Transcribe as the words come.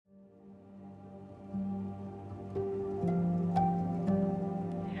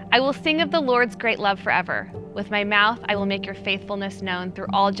I will sing of the Lord's great love forever. With my mouth, I will make your faithfulness known through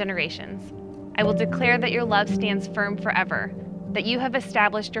all generations. I will declare that your love stands firm forever, that you have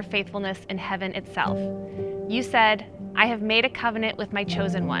established your faithfulness in heaven itself. You said, I have made a covenant with my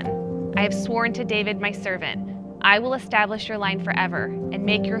chosen one. I have sworn to David, my servant. I will establish your line forever and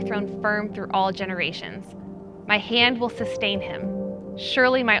make your throne firm through all generations. My hand will sustain him.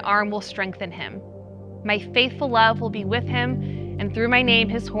 Surely my arm will strengthen him. My faithful love will be with him, and through my name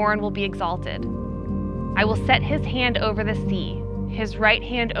his horn will be exalted. I will set his hand over the sea, his right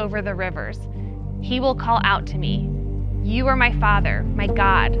hand over the rivers. He will call out to me, you are my Father, my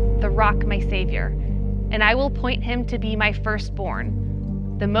God, the rock, my Savior, and I will appoint him to be my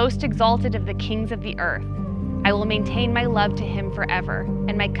firstborn, the most exalted of the kings of the earth. I will maintain my love to him forever,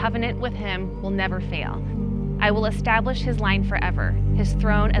 and my covenant with him will never fail. I will establish his line forever, his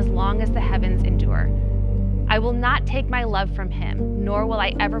throne as long as the heavens endure. I will not take my love from him, nor will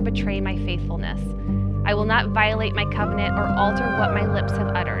I ever betray my faithfulness. I will not violate my covenant or alter what my lips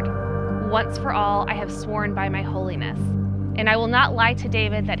have uttered. Once for all, I have sworn by my holiness. And I will not lie to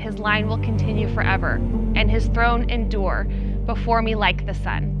David that his line will continue forever, and his throne endure before me like the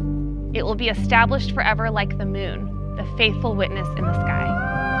sun. It will be established forever like the moon, the faithful witness in the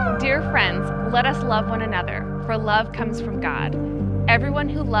sky. Dear friends, let us love one another, for love comes from God. Everyone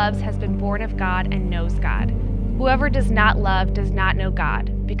who loves has been born of God and knows God. Whoever does not love does not know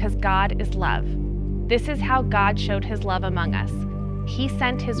God, because God is love. This is how God showed his love among us. He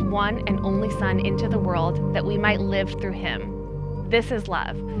sent his one and only Son into the world that we might live through him. This is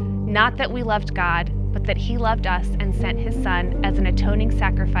love, not that we loved God, but that he loved us and sent his Son as an atoning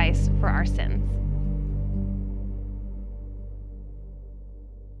sacrifice for our sins.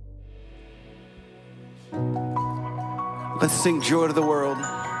 Let's sing joy to the world.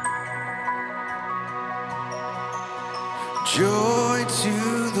 Joy to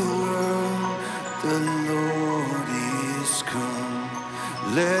the world, the Lord is come.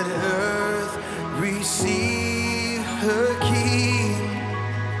 Let earth receive her King.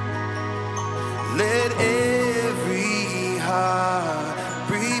 Let every heart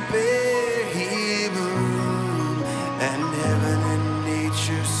prepare him room. And heaven and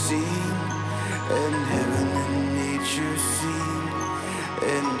nature sing, and heaven and nature sing,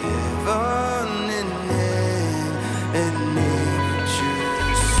 and heaven and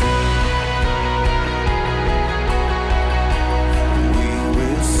nature sing. We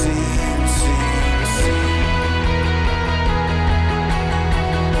will sing, sing, sing.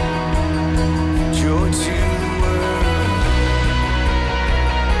 Joy to the world.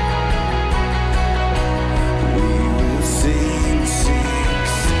 We will sing, sing,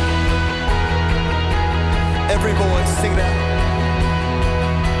 sing. Every voice sing that.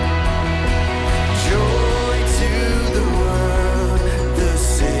 Joy to the world, the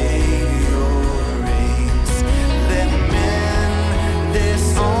Savior reigns. Let men their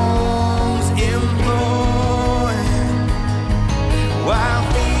songs employ, while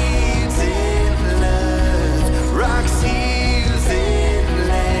fields and floods, rocks, hills and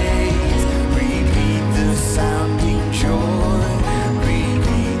plains repeat the sounding joy.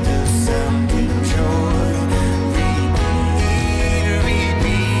 Repeat the sounding joy.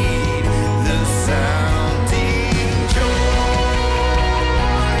 Repeat the sounding joy.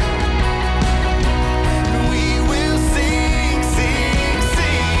 We will sing, sing,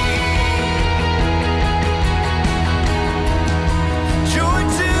 sing. Joy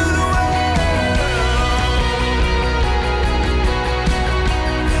to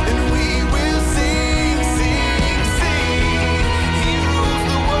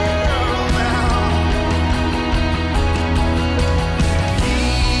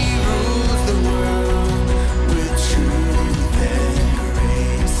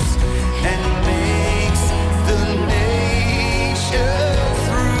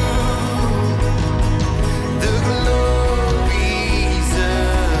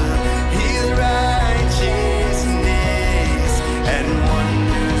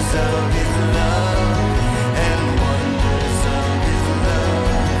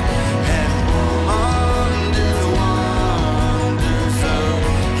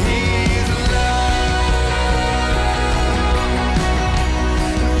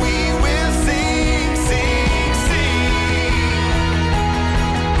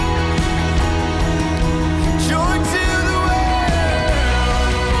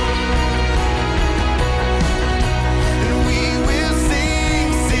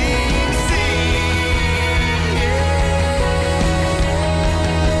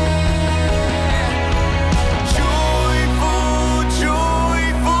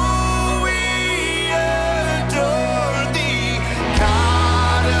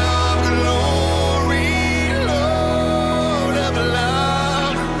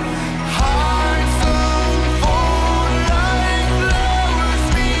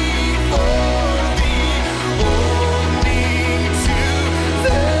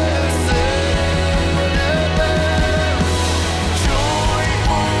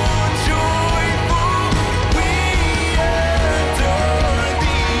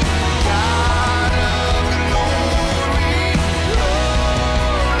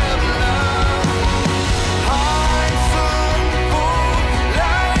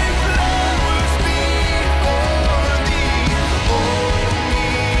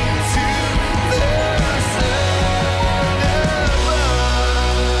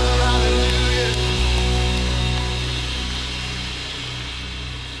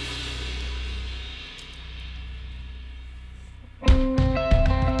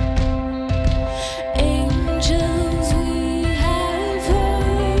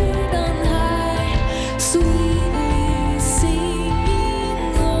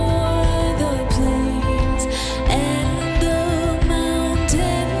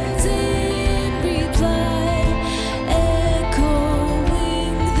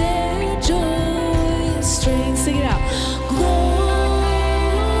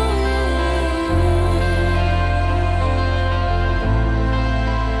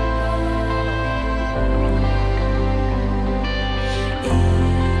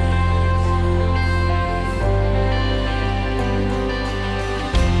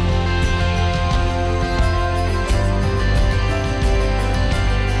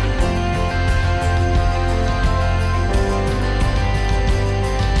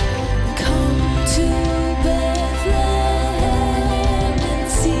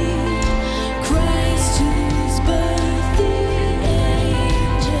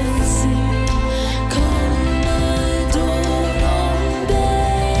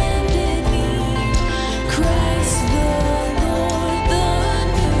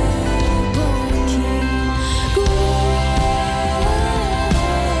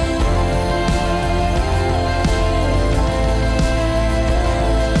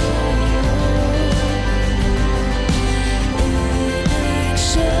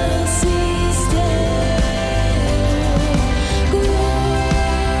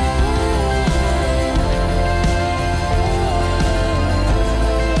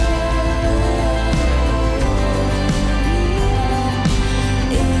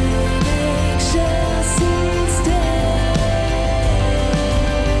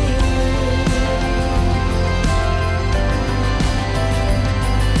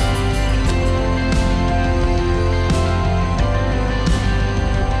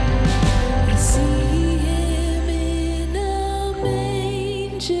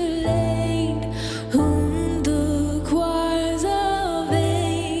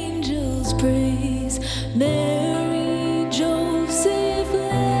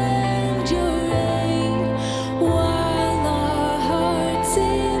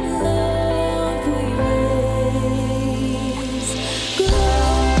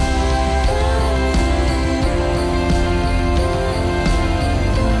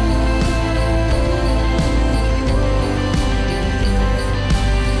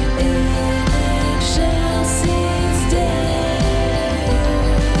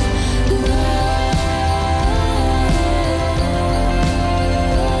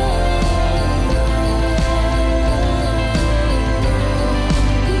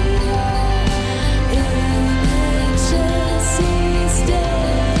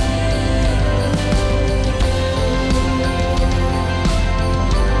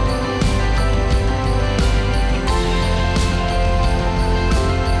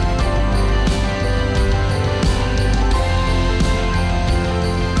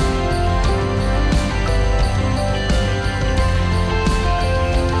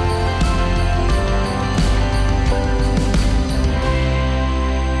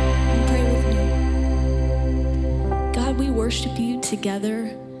together,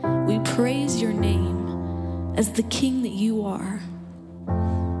 we praise your name as the King that you are.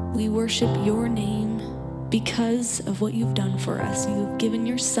 We worship your name because of what you've done for us. You've given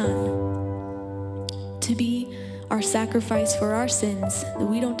your Son to be our sacrifice for our sins that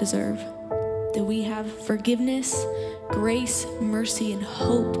we don't deserve, that we have forgiveness, grace, mercy, and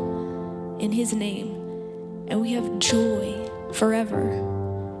hope in his name. And we have joy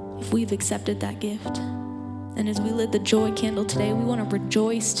forever if we've accepted that gift. And as we lit the joy candle today, we want to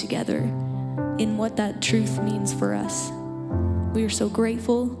rejoice together in what that truth means for us. We are so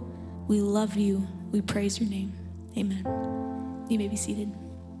grateful. We love you. We praise your name. Amen. You may be seated.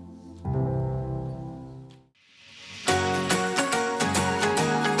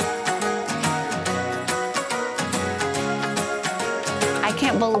 I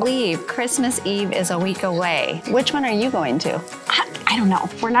can't believe Christmas Eve is a week away. Which one are you going to? I don't know.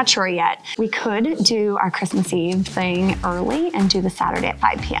 We're not sure yet. We could do our Christmas Eve thing early and do the Saturday at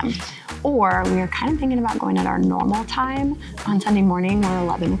 5 p.m. Or we are kind of thinking about going at our normal time on Sunday morning. We're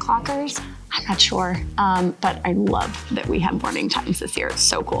 11 o'clockers. I'm not sure, but I love that we have morning times this year. It's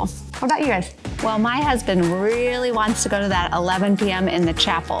so cool. What about you guys? Well, my husband really wants to go to that 11 p.m. in the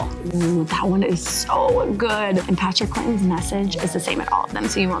chapel. Ooh, that one is so good. And Pastor Quintin's message is the same at all of them,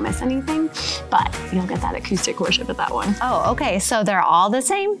 so you won't miss anything, but you'll get that acoustic worship at that one. Oh, okay, so they're all the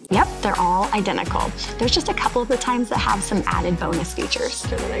same? Yep, they're all identical. There's just a couple of the times that have some added bonus features.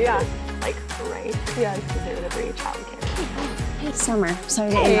 Yeah. Like, right? Yeah, considerably childcare. Hey, Summer. Sorry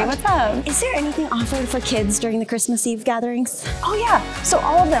to Hey, interrupt. what's up? Is there anything offered for kids during the Christmas Eve gatherings? Oh yeah, so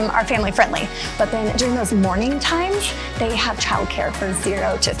all of them are family friendly, but then during those morning times, they have childcare for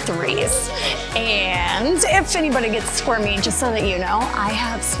 0 to 3s. And if anybody gets squirmy, just so that you know, I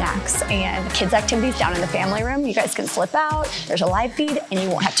have snacks and kids activities down in the family room. You guys can slip out, there's a live feed, and you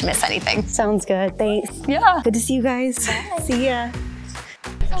won't have to miss anything. Sounds good. Thanks. Yeah. Good to see you guys. See ya.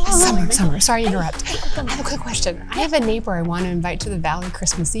 Summer, sorry to interrupt. I have a quick question. I have a neighbor I want to invite to the Valley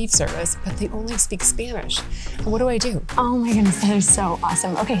Christmas Eve service, but they only speak Spanish. What do I do? Oh my goodness, that is so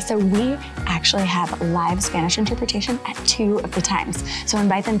awesome. Okay, so we actually have live Spanish interpretation at 2 of the times. So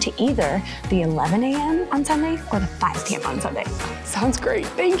invite them to either the 11 a.m. on Sunday or the 5 p.m. on Sunday. Sounds great.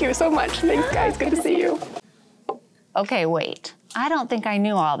 Thank you so much. Thanks, guys. Good to see you. Okay, wait. I don't think I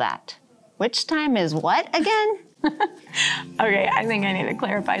knew all that. Which time is what again? Okay, I think I need to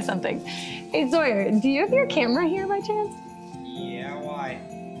clarify something. Hey Sawyer, do you have your camera here by chance? Yeah, why?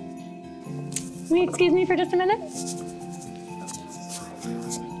 Will you excuse me for just a minute?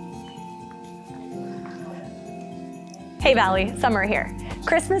 Hey Valley, Summer here.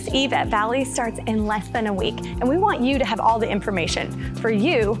 Christmas Eve at Valley starts in less than a week, and we want you to have all the information for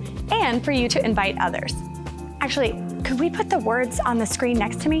you and for you to invite others. Actually, could we put the words on the screen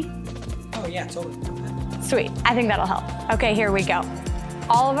next to me? Oh yeah, totally. Sweet, I think that'll help. Okay, here we go.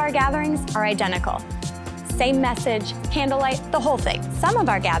 All of our gatherings are identical. Same message, candlelight, the whole thing. Some of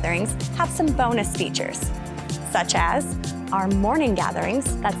our gatherings have some bonus features, such as our morning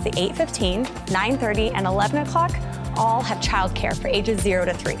gatherings, that's the 8:15, 9:30, and 11 o'clock, all have childcare for ages 0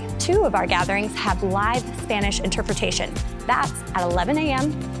 to 3. 2 of our gatherings have live Spanish interpretation. That's at 11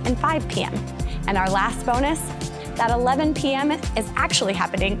 a.m. and 5 p.m. And our last bonus, that 11 p.m. is actually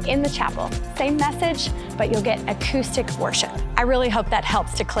happening in the chapel. Same message, but you'll get acoustic worship. I really hope that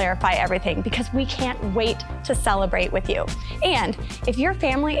helps to clarify everything because we can't wait to celebrate with you. And if your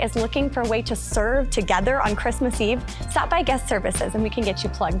family is looking for a way to serve together on Christmas Eve, stop by guest services and we can get you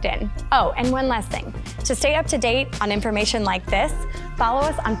plugged in. Oh, and one last thing. To stay up to date on information like this, follow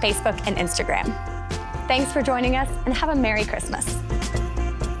us on Facebook and Instagram. Thanks for joining us and have a Merry Christmas.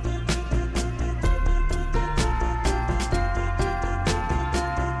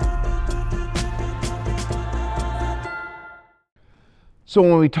 So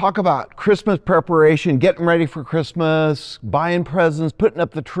when we talk about Christmas preparation, getting ready for Christmas, buying presents, putting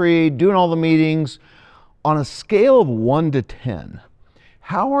up the tree, doing all the meetings, on a scale of 1 to 10,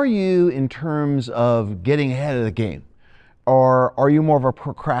 how are you in terms of getting ahead of the game? Or are you more of a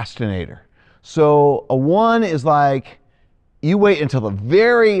procrastinator? So a 1 is like you wait until the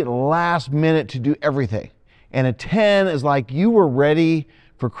very last minute to do everything. And a 10 is like you were ready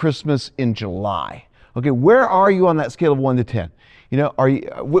for Christmas in July. Okay, where are you on that scale of 1 to 10? You know, are you,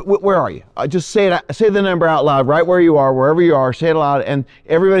 where are you? Just say the number out loud, right where you are, wherever you are, say it aloud, and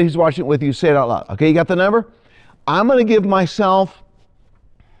everybody who's watching with you, say it out loud. Okay, you got the number? I'm gonna give myself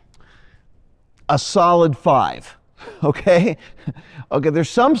a solid 5, okay? Okay, there's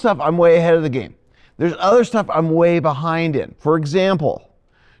some stuff I'm way ahead of the game. There's other stuff I'm way behind in. For example,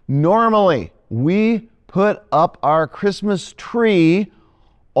 normally we put up our Christmas tree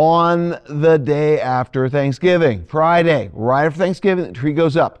on the day after Thanksgiving, Friday, right after Thanksgiving, the tree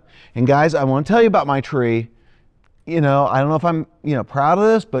goes up. And guys, I want to tell you about my tree. I don't know if I'm, proud of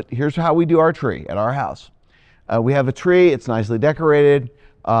this, but here's how we do our tree at our house. We have a tree, it's nicely decorated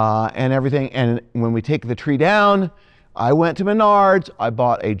and everything. And when we take the tree down, I went to Menards, I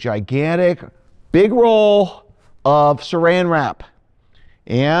bought a gigantic, big roll of saran wrap.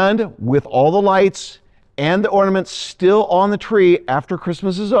 And with all the lights and the ornaments still on the tree after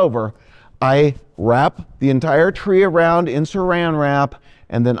Christmas is over, I wrap the entire tree around in saran wrap,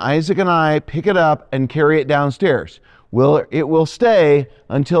 and then Isaac and I pick it up and carry it downstairs. It will stay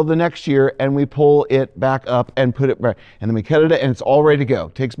until the next year, and we pull it back up and put it back, and then we cut it, and it's all ready to go.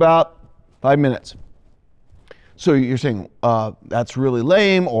 It takes about 5 minutes. So you're saying, that's really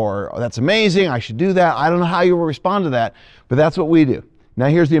lame, or that's amazing, I should do that. I don't know how you will respond to that, but that's what we do. Now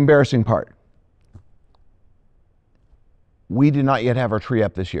here's the embarrassing part. We do not yet have our tree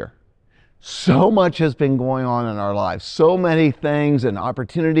up this year. So much has been going on in our lives. So many things and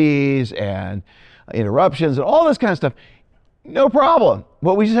opportunities and interruptions and all this kind of stuff. No problem.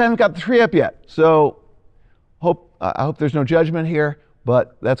 But we just haven't got the tree up yet. So I hope there's no judgment here,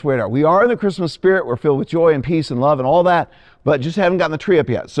 but that's where it are. We are in the Christmas spirit. We're filled with joy and peace and love and all that, but just haven't gotten the tree up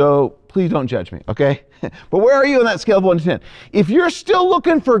yet. So please don't judge me, okay? But where are you on that scale of 1 to 10? If you're still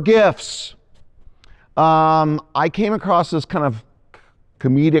looking for gifts, I came across this kind of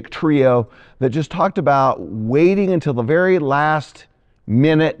comedic trio that just talked about waiting until the very last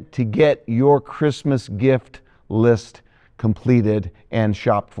minute to get your Christmas gift list completed and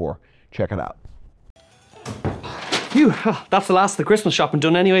shopped for. Check it out. Phew, that's the last of the Christmas shopping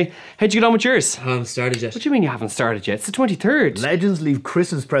done anyway. How'd you get on with yours? I haven't started yet. What do you mean you haven't started yet? It's the 23rd. Legends leave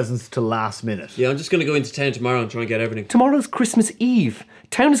Christmas presents till last minute. Yeah, I'm just going to go into town tomorrow and try and get everything. Tomorrow's Christmas Eve.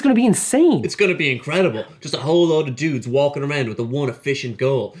 Town is going to be insane. It's going to be incredible. Just a whole load of dudes walking around with the one efficient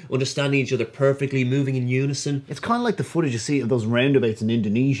goal, understanding each other perfectly, moving in unison. It's kind of like the footage you see of those roundabouts in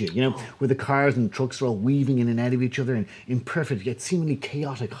Indonesia, where the cars and trucks are all weaving in and out of each other in perfect yet seemingly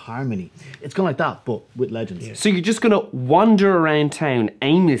chaotic harmony. It's kind of like that, but with legends. Yeah. So you're just going to wander around town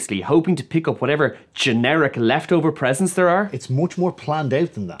aimlessly, hoping to pick up whatever generic leftover presents there are? It's much more planned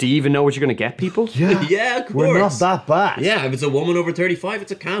out than that. Do you even know what you're going to get people? Yeah, yeah, of course. We're not that bad. Yeah, if it's a woman over 35,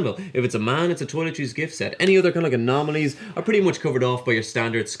 it's a candle. If it's a man, it's a toiletries gift set. Any other kind of like anomalies are pretty much covered off by your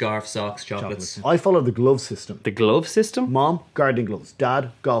standard scarf, socks, chocolates. I follow the glove system. The glove system? Mom, gardening gloves.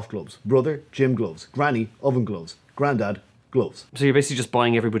 Dad, golf gloves. Brother, gym gloves. Granny, oven gloves. Granddad, gloves. So you're basically just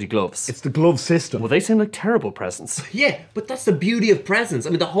buying everybody gloves? It's the glove system. Well, they sound like terrible presents. Yeah, but that's the beauty of presents.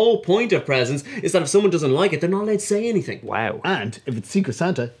 I mean, the whole point of presents is that if someone doesn't like it, they're not allowed to say anything. Wow. And if it's Secret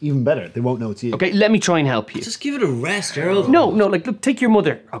Santa, even better. They won't know it's you. Okay, let me try and help you. Just give it a rest, Gerald. No, look, take your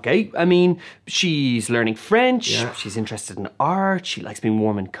mother, okay? I mean, she's learning French, she's interested in art, she likes being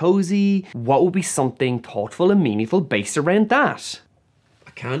warm and cozy. What would be something thoughtful and meaningful based around that?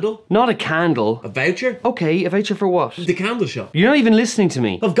 Candle? Not a candle. A voucher? Okay, a voucher for what? The candle shop. You're not even listening to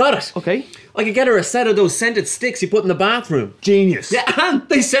me. I've got it. Okay. I could get her a set of those scented sticks you put in the bathroom. Genius. Yeah, and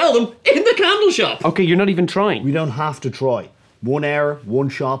they sell them in the candle shop. Okay, you're not even trying. We don't have to try. 1 hour, 1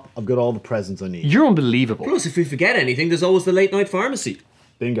 shop, I've got all the presents I need. You're unbelievable. Plus, if we forget anything, there's always the late night pharmacy.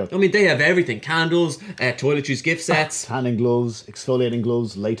 Bingo. I mean, they have everything. Candles, toiletries, gift sets. Tanning gloves, exfoliating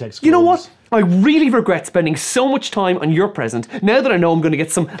gloves, latex gloves. You know what? I really regret spending so much time on your present now that I know I'm going to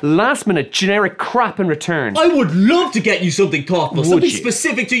get some last minute generic crap in return. I would love to get you something thoughtful, something you?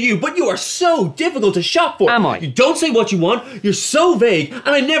 specific to you, but you are so difficult to shop for. Am I? You don't say what you want, you're so vague, and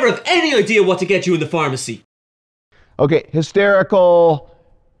I never have any idea what to get you in the pharmacy. Okay, hysterical.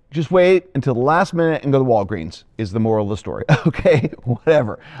 Just wait until the last minute and go to Walgreens is the moral of the story. Okay,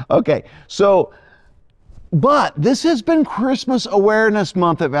 whatever. Okay, so, but this has been Christmas Awareness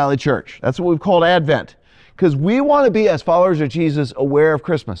Month at Valley Church. That's what we've called Advent, because we want to be, as followers of Jesus, aware of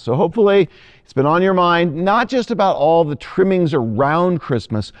Christmas. So hopefully it's been on your mind, not just about all the trimmings around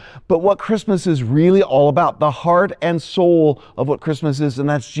Christmas, but what Christmas is really all about, the heart and soul of what Christmas is, and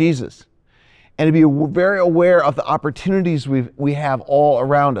that's Jesus. And to be very aware of the opportunities we have all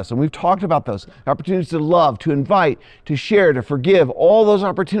around us. And we've talked about those opportunities to love, to invite, to share, to forgive, all those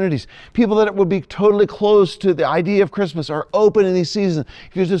opportunities. People that would be totally closed to the idea of Christmas are open in these seasons.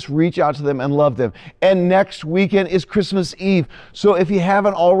 If you just reach out to them and love them. And next weekend is Christmas Eve. So if you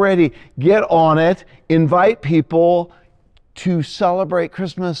haven't already, get on it. Invite people to celebrate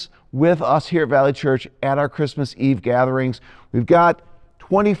Christmas with us here at Valley Church at our Christmas Eve gatherings. We've got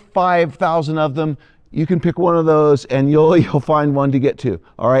 25,000 of them. You can pick one of those and you'll find one to get to.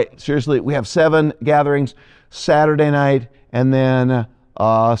 All right, seriously, we have 7 gatherings Saturday night and then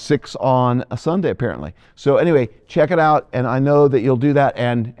 6 on a Sunday, apparently. So anyway, check it out, and I know that you'll do that,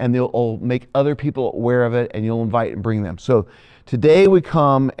 and you'll make other people aware of it, and you'll invite and bring them. So today we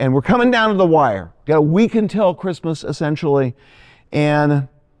come, and we're coming down to the wire. Got a week until Christmas, essentially, and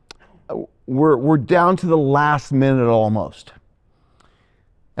we're down to the last minute almost.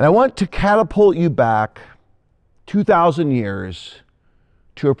 And I want to catapult you back 2,000 years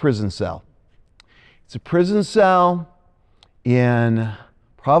to a prison cell. It's a prison cell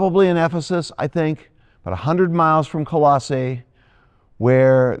probably in Ephesus, I think, about 100 miles from Colossae,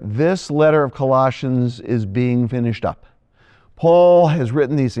 where this letter of Colossians is being finished up. Paul has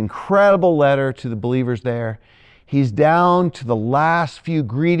written this incredible letter to the believers there. He's down to the last few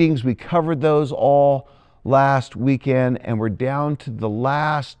greetings. We covered those all last weekend, and we're down to the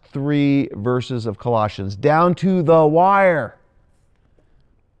last 3 verses of Colossians, down to the wire.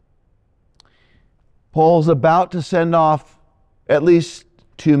 Paul's about to send off at least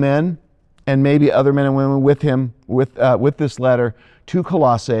 2 men, and maybe other men and women with him, with this letter to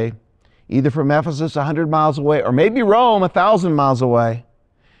Colossae, either from Ephesus 100 miles away, or maybe Rome 1,000 miles away.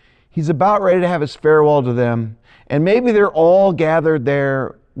 He's about ready to have his farewell to them, and maybe they're all gathered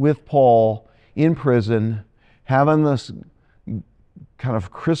there with Paul in prison, having this kind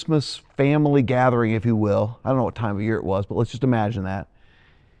of Christmas family gathering, if you will. I don't know what time of year it was, but let's just imagine that.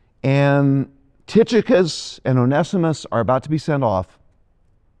 And Tychicus and Onesimus are about to be sent off.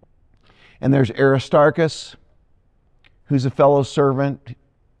 And there's Aristarchus, who's a fellow servant.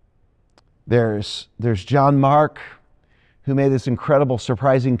 There's John Mark, who made this incredible,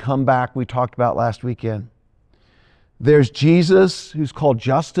 surprising comeback we talked about last weekend. There's Jesus, who's called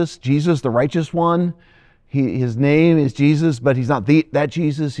Justus, Jesus the righteous one. His name is Jesus, but he's not that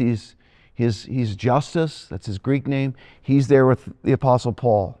Jesus. He's Justus, that's his Greek name. He's there with the Apostle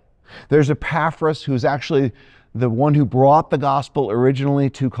Paul. There's Epaphras, who's actually the one who brought the gospel originally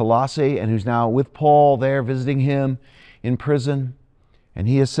to Colossae and who's now with Paul there visiting him in prison. And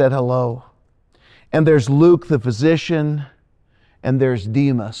he has said hello. And there's Luke, the physician, and there's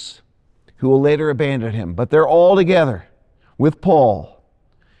Demas, who will later abandon him. But they're all together with Paul.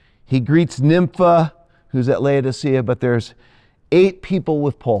 He greets Nympha, who's at Laodicea, but there's 8 people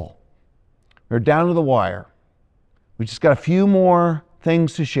with Paul. They're down to the wire. We just got a few more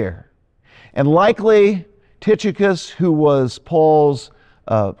things to share. And likely Tychicus, who was Paul's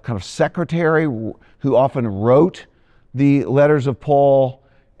kind of secretary, who often wrote the letters of Paul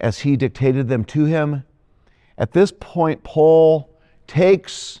as he dictated them to him. At this point, Paul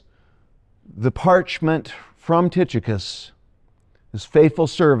takes the parchment from Tychicus, his faithful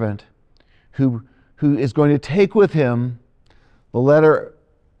servant, who is going to take with him the letter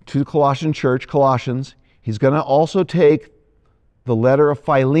to the Colossian church, Colossians. He's going to also take the letter of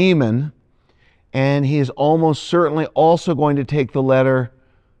Philemon, and he is almost certainly also going to take the letter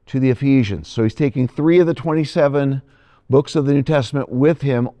to the Ephesians. So he's taking 3 of the 27 books of the New Testament with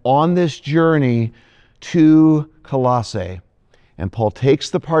him on this journey to Colossae. And Paul takes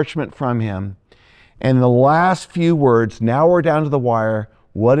the parchment from him, and in the last few words, now we're down to the wire,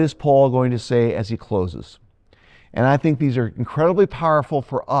 what is Paul going to say as he closes? And I think these are incredibly powerful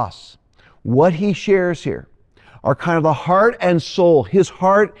for us. What he shares here are kind of the heart and soul. His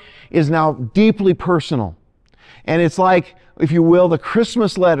heart is now deeply personal. And it's like, if you will, the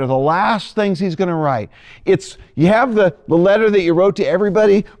Christmas letter, the last things he's going to write. You have the letter that you wrote to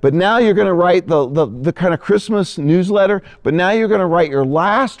everybody, but now you're going to write the kind of Christmas newsletter, but now you're going to write your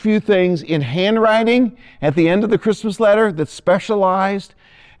last few things in handwriting at the end of the Christmas letter that's specialized.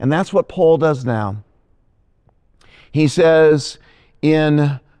 And that's what Paul does now. He says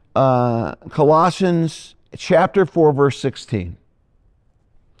in Colossians chapter 4, verse 16,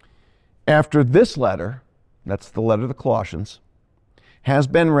 after this letter, that's the letter of the Colossians, has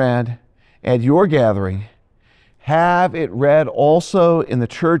been read at your gathering, have it read also in the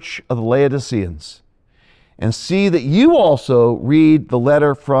church of the Laodiceans, and see that you also read the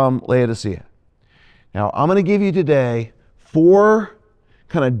letter from Laodicea. Now, I'm going to give you today 4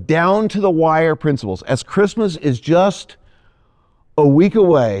 kind of down to the wire principles. As Christmas is just a week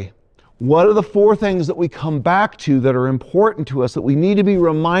away, what are the 4 things that we come back to that are important to us that we need to be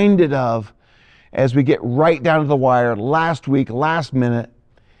reminded of as we get right down to the wire, last week, last minute?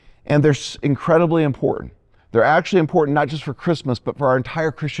 And they're incredibly important. They're actually important not just for Christmas, but for our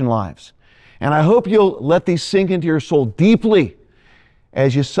entire Christian lives. And I hope you'll let these sink into your soul deeply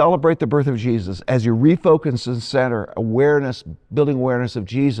as you celebrate the birth of Jesus, as you refocus and center awareness, building awareness of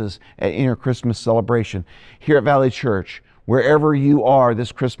Jesus in your Christmas celebration here at Valley Church, wherever you are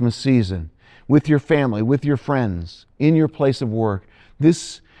this Christmas season, with your family, with your friends, in your place of work.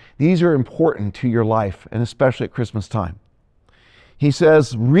 These are important to your life, and especially at Christmas time. He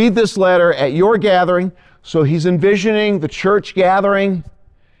says, read this letter at your gathering. So he's envisioning the church gathering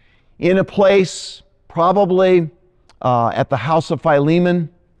in a place, probably at the house of Philemon.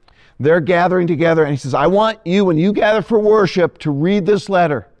 They're gathering together, and he says, I want you, when you gather for worship, to read this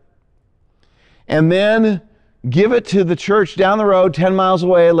letter. And then give it to the church down the road, 10 miles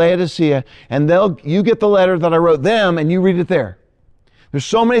away, Laodicea, and you get the letter that I wrote them, and you read it there. There's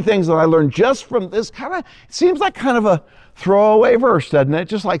so many things that I learned just from this it seems like kind of a throwaway verse, doesn't it?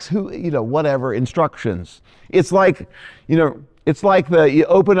 Just like whatever, instructions. It's like, you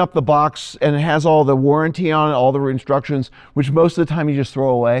open up the box and it has all the warranty on it, all the instructions, which most of the time you just throw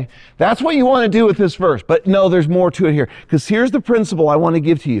away. That's what you want to do with this verse. But no, there's more to it here. Because here's the principle I want to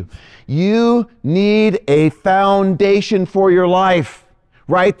give to you. You need a foundation for your life.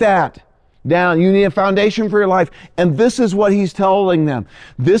 Write that down. You need a foundation for your life. And this is what he's telling them.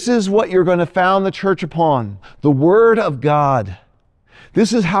 This is what you're going to found the church upon. The Word of God.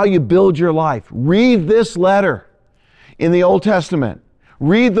 This is how you build your life. Read this letter in the Old Testament.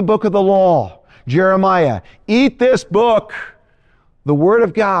 Read the book of the law, Jeremiah. Eat this book, the Word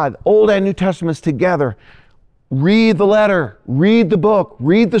of God, Old and New Testaments together. Read the letter, read the book,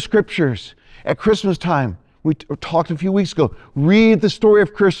 read the scriptures. At Christmas time, we talked a few weeks ago, read the story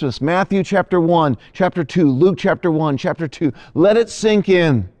of Christmas, Matthew chapter 1, chapter 2, Luke chapter 1, chapter 2. Let it sink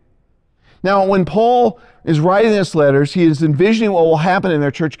in. Now, when Paul is writing these letters, he is envisioning what will happen in their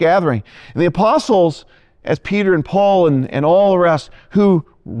church gathering. And the apostles, as Peter and Paul and all the rest, who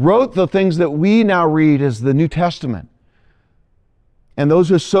wrote the things that we now read as the New Testament, and those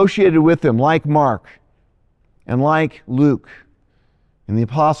associated with them, like Mark and like Luke and the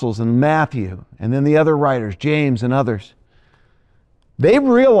apostles and Matthew, and then the other writers, James and others, they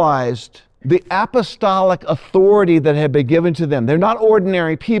realized the apostolic authority that had been given to them. They're not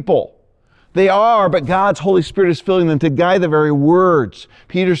ordinary people. They are, but God's Holy Spirit is filling them to guide the very words.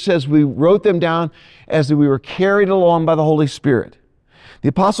 Peter says we wrote them down as we were carried along by the Holy Spirit. The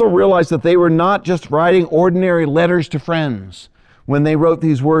apostle realized that they were not just writing ordinary letters to friends when they wrote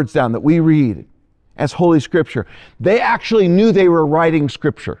these words down that we read as Holy Scripture. They actually knew they were writing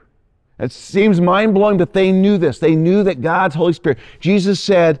Scripture. It seems mind-blowing, but they knew this. They knew that God's Holy Spirit, Jesus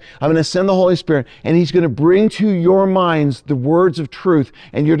said, I'm going to send the Holy Spirit, and He's going to bring to your minds the words of truth,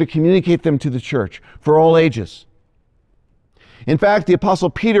 and you're to communicate them to the church for all ages. In fact, the Apostle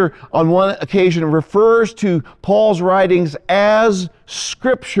Peter, on one occasion, refers to Paul's writings as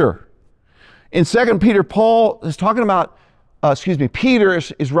Scripture. In 2 Peter, Paul is talking about, Peter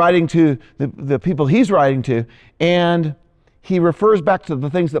is writing to the people he's writing to, and he refers back to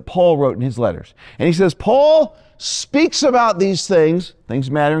the things that Paul wrote in his letters. And he says, Paul speaks about these things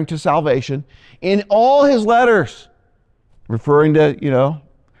mattering to salvation, in all his letters, referring to,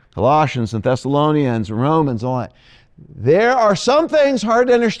 Colossians and Thessalonians and Romans and all that. There are some things hard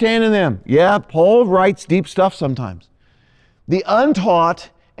to understand in them. Yeah, Paul writes deep stuff sometimes. The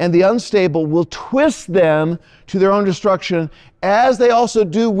untaught and the unstable will twist them to their own destruction, as they also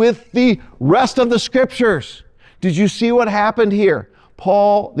do with the rest of the Scriptures. Did you see what happened here?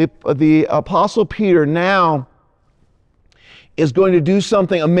 Paul, the Apostle Peter, now is going to do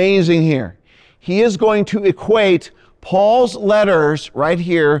something amazing here. He is going to equate Paul's letters right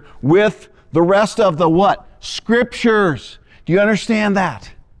here with the rest of the what? Scriptures. Do you understand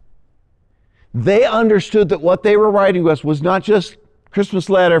that? They understood that what they were writing was not just Christmas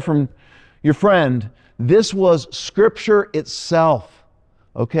letter from your friend. This was Scripture itself.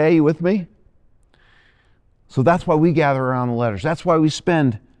 Okay, you with me? So that's why we gather around the letters. That's why we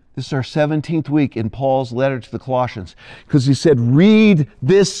spend, this is our 17th week in Paul's letter to the Colossians, because he said, read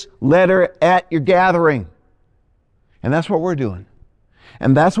this letter at your gathering. And that's what we're doing.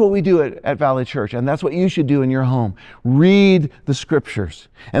 And that's what we do at Valley Church. And that's what you should do in your home. Read the Scriptures.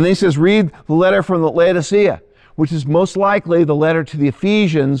 And then he says, read the letter from the Laodicea, which is most likely the letter to the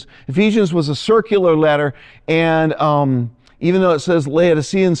Ephesians. Ephesians was a circular letter, and even though it says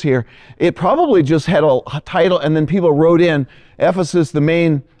Laodiceans here, it probably just had a title, and then people wrote in. Ephesus, the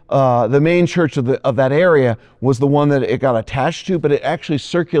main church of that area, was the one that it got attached to, but it actually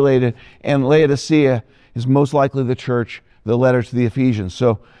circulated, and Laodicea is most likely the letter to the Ephesians.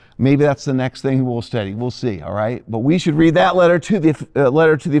 So maybe that's the next thing we'll study. We'll see, all right? But we should read that letter to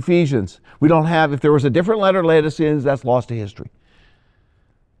the Ephesians. We don't have, if there was a different letter to Laodiceans, that's lost to history.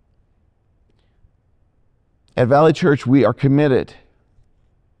 At Valley Church, we are committed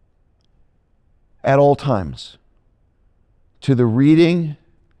at all times to the reading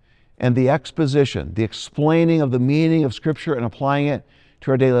and the exposition, the explaining of the meaning of Scripture and applying it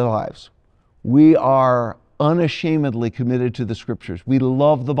to our daily lives. We are unashamedly committed to the Scriptures. We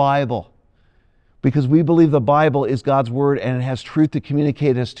love the Bible. because we believe the Bible is God's Word and it has truth to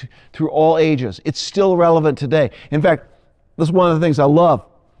communicate us through all ages. It's still relevant today. In fact, this is one of the things I love,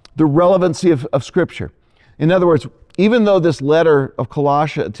 the relevancy of Scripture. In other words, even though this letter of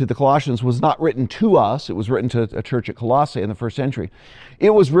to the Colossians was not written to us, it was written to a church at Colossae in the first century,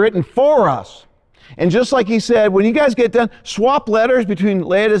 it was written for us. And just like he said, when you guys get done, swap letters between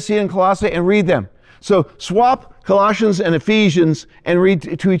Laodicea and Colossae and read them. So swap Colossians and Ephesians and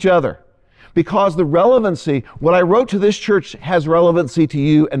read to each other. Because the relevancy, what I wrote to this church has relevancy to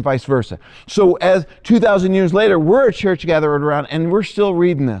you and vice versa. So as 2,000 years later, we're a church gathered around and we're still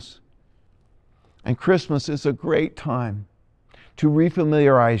reading this. And Christmas is a great time to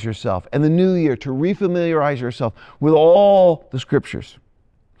refamiliarize yourself. And the new year, to refamiliarize yourself with all the scriptures.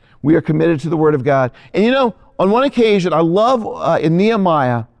 We are committed to the Word of God. And you know, on one occasion, I love in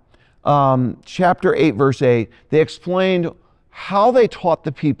Nehemiah chapter 8, verse 8, they explained how they taught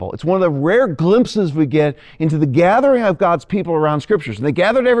the people. It's one of the rare glimpses we get into the gathering of God's people around scriptures. And they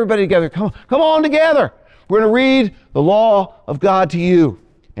gathered everybody together. Come on together. We're going to read the law of God to you.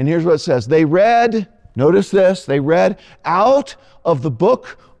 And here's what it says. They read, notice this, they read out of the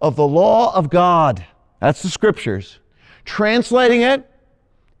book of the law of God. That's the scriptures. Translating it,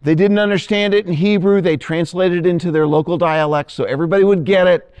 they didn't understand it in Hebrew. They translated it into their local dialect so everybody would get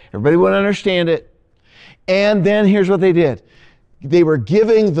it. Everybody would understand it. And then here's what they did. They were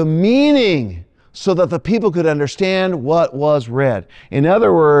giving the meaning so that the people could understand what was read. In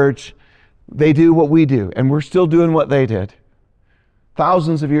other words, they do what we do, and we're still doing what they did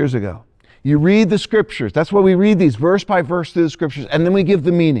thousands of years ago. You read the scriptures. That's why we read these verse by verse through the scriptures, and then we give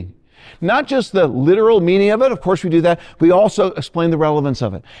the meaning. Not just the literal meaning of it, of course we do that, we also explain the relevance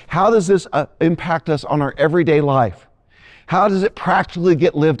of it. How does this impact us on our everyday life? How does it practically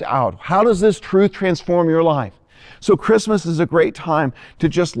get lived out? How does this truth transform your life? So Christmas is a great time to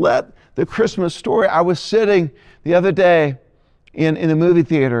just let the Christmas story. I was sitting the other day in a movie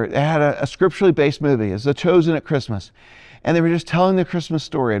theater. They had a scripturally based movie. It's The Chosen at Christmas. And they were just telling the Christmas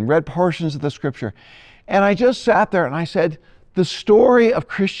story and read portions of the scripture. And I just sat there and I said, the story of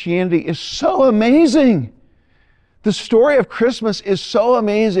Christianity is so amazing. The story of Christmas is so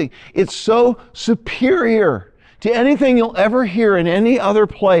amazing. It's so superior to anything you'll ever hear in any other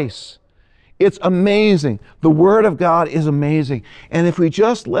place. It's amazing. The Word of God is amazing. And if we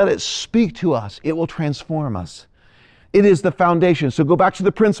just let it speak to us, it will transform us. It is the foundation. So go back to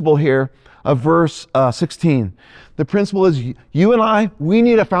the principle here of verse 16. The principle is you and I, we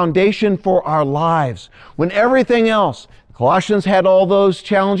need a foundation for our lives. When everything else, Colossians had all those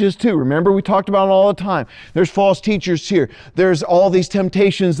challenges too. Remember, we talked about it all the time. There's false teachers here. There's all these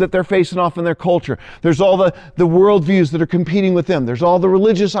temptations that they're facing off in their culture. There's all the worldviews that are competing with them. There's all the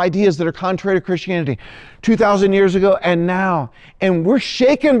religious ideas that are contrary to Christianity 2,000 years ago and now. And we're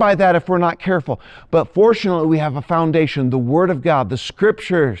shaken by that if we're not careful. But fortunately, we have a foundation, the Word of God, the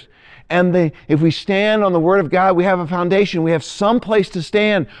Scriptures. And if we stand on the Word of God, we have a foundation. We have some place to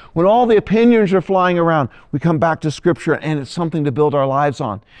stand. When all the opinions are flying around, we come back to Scripture and it's something to build our lives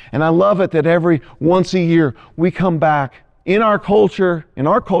on. And I love it that every once a year we come back. In our culture,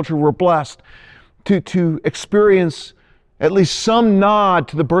 we're blessed to experience at least some nod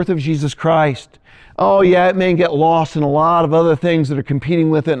to the birth of Jesus Christ. Oh yeah, it may get lost in a lot of other things that are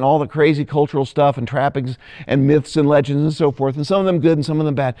competing with it and all the crazy cultural stuff and trappings and myths and legends and so forth, and some of them good and some of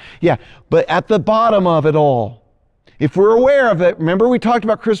them bad. Yeah, but at the bottom of it all, if we're aware of it, remember we talked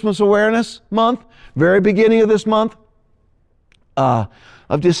about Christmas Awareness Month, very beginning of this month of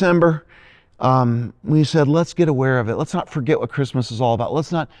December. We said, let's get aware of it. Let's not forget what Christmas is all about.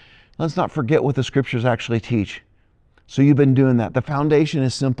 Let's not forget what the Scriptures actually teach. So you've been doing that. The foundation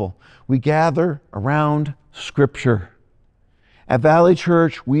is simple. We gather around Scripture. At Valley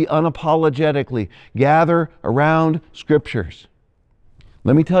Church, we unapologetically gather around Scriptures.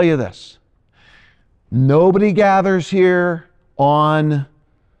 Let me tell you this. Nobody gathers here on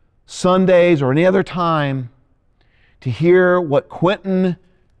Sundays or any other time to hear what Quintin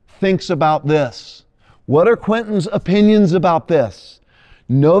thinks about this. What are Quintin's opinions about this?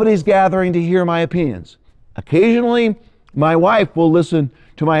 Nobody's gathering to hear my opinions. Occasionally, my wife will listen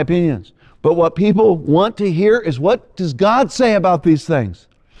to my opinions. But what people want to hear is, what does God say about these things?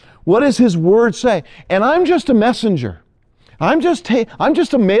 What does His Word say? And I'm just a messenger. I'm just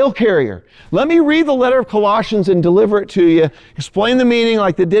a mail carrier. Let me read the letter of Colossians and deliver it to you, explain the meaning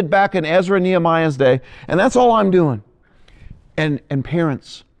like they did back in Ezra and Nehemiah's day, and that's all I'm doing. And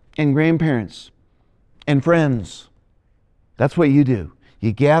parents and grandparents and friends, that's what you do.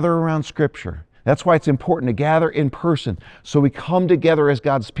 You gather around Scripture. That's why it's important to gather in person. So we come together as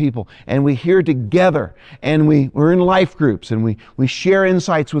God's people and we hear together and we're in life groups and we share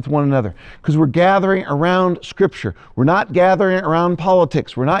insights with one another because we're gathering around Scripture. We're not gathering around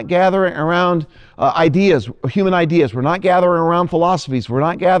politics. We're not gathering around ideas, human ideas. We're not gathering around philosophies. We're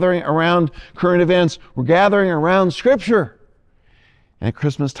not gathering around current events. We're gathering around Scripture. And at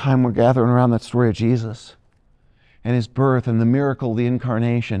Christmas time, we're gathering around that story of Jesus and his birth and the miracle of the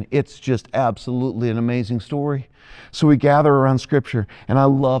incarnation. It's just absolutely an amazing story. So we gather around Scripture, and I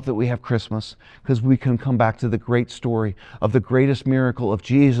love that we have Christmas because we can come back to the great story of the greatest miracle of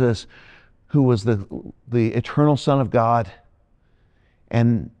Jesus, who was the eternal Son of God.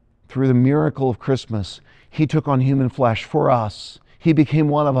 And through the miracle of Christmas, he took on human flesh for us. He became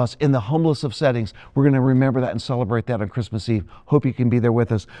one of us in the humblest of settings. We're going to remember that and celebrate that on Christmas Eve. Hope you can be there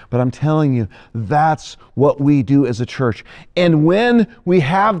with us. But I'm telling you, that's what we do as a church. And when we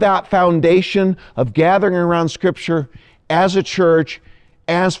have that foundation of gathering around Scripture as a church,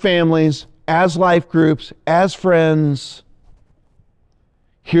 as families, as life groups, as friends,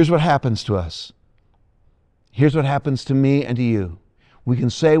 here's what happens to us. Here's what happens to me and to you. We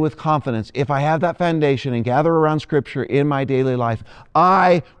can say with confidence, if I have that foundation and gather around Scripture in my daily life,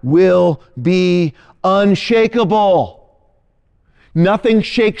 I will be unshakable. Nothing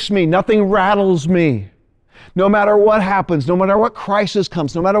shakes me. Nothing rattles me. No matter what happens, no matter what crisis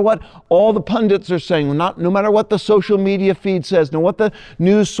comes, no matter what all the pundits are saying, no matter what the social media feed says, no what the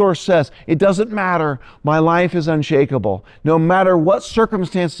news source says, it doesn't matter. My life is unshakable. No matter what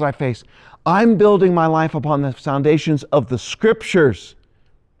circumstances I face, I'm building my life upon the foundations of the Scriptures.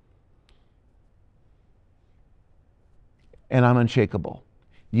 And I'm unshakable.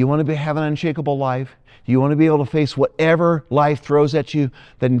 You want to have an unshakable life? You want to be able to face whatever life throws at you?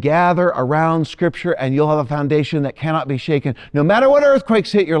 Then gather around Scripture and you'll have a foundation that cannot be shaken, no matter what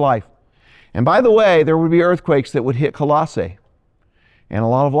earthquakes hit your life. And by the way, there would be earthquakes that would hit Colossae. And a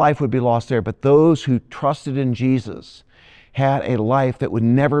lot of life would be lost there. But those who trusted in Jesus had a life that would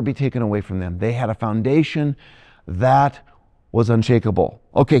never be taken away from them. They had a foundation that was unshakable.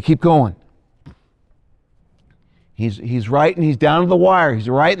 Okay, keep going. He's writing, he's down to the wire. He's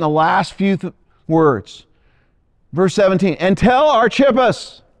writing the last few words. Verse 17, and tell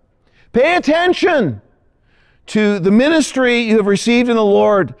Archippus, pay attention to the ministry you have received in the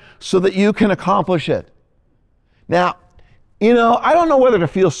Lord so that you can accomplish it. Now, I don't know whether to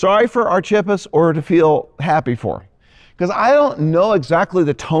feel sorry for Archippus or to feel happy for him. Because I don't know exactly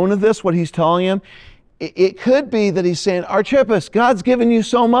the tone of this, what he's telling him. It could be that he's saying, Archippus, God's given you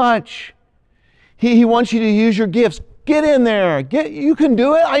so much. He wants you to use your gifts. Get in there. You can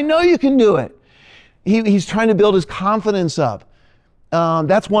do it. I know you can do it. He's trying to build his confidence up.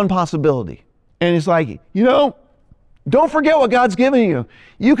 That's one possibility. And it's like, don't forget what God's given you.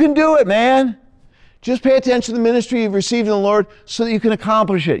 You can do it, man. Just pay attention to the ministry you've received in the Lord so that you can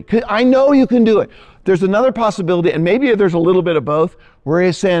accomplish it. I know you can do it. There's another possibility, and maybe there's a little bit of both, where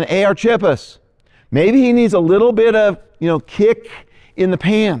he's saying, hey, Archippus, maybe he needs a little bit of, kick in the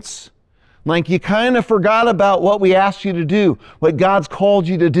pants. Like you kind of forgot about what we asked you to do, what God's called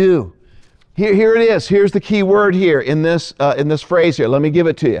you to do. Here it is. Here's the key word here in this phrase here. Let me give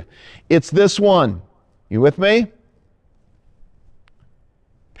it to you. It's this one. You with me?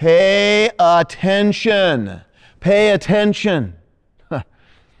 Pay attention. Pay attention.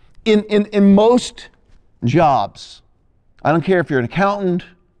 In most jobs, I don't care if you're an accountant,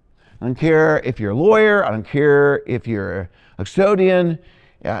 I don't care if you're a lawyer, I don't care if you're a custodian,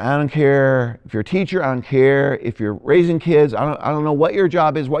 I don't care if you're a teacher, I don't care if you're raising kids, I don't know what your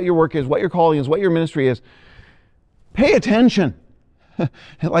job is, what your work is, what your calling is, what your ministry is. Pay attention.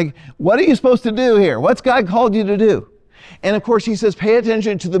 Like, what are you supposed to do here? What's God called you to do? And of course, he says, pay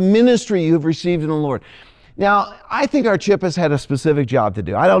attention to the ministry you have received in the Lord. Now, I think Archippus had a specific job to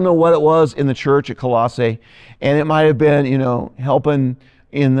do. I don't know what it was in the church at Colossae, and it might have been, helping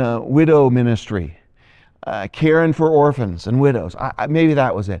in the widow ministry, caring for orphans and widows. Maybe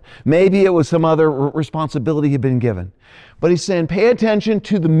that was it. Maybe it was some other responsibility he'd been given. But he's saying, pay attention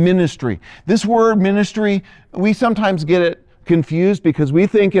to the ministry. This word ministry, we sometimes get it confused because we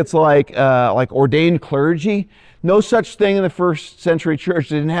think it's like ordained clergy. No such thing in the first century church.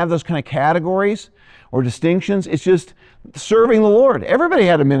 They didn't have those kind of categories or distinctions. It's just serving the Lord. Everybody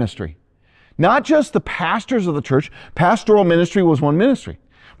had a ministry. Not just the pastors of the church. Pastoral ministry was one ministry.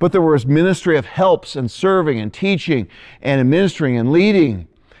 But there was ministry of helps and serving and teaching and administering and leading.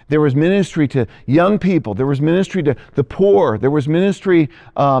 There was ministry to young people. There was ministry to the poor. There was ministry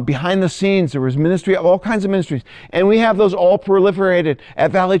behind the scenes. There was ministry, all kinds of ministries. And we have those all proliferated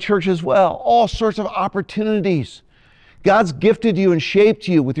at Valley Church as well. All sorts of opportunities. God's gifted you and shaped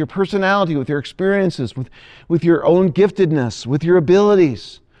you with your personality, with your experiences, with your own giftedness, with your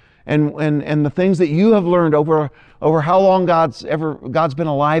abilities, and the things that you have learned over how long God's been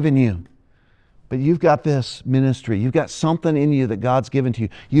alive in you. But you've got this ministry. You've got something in you that God's given to you.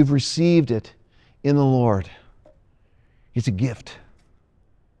 You've received it in the Lord. It's a gift.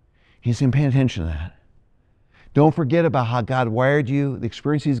 He's going to pay attention to that. Don't forget about how God wired you, the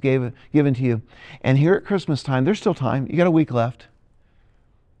experience He's given to you. And here at Christmas time, there's still time. You got a week left.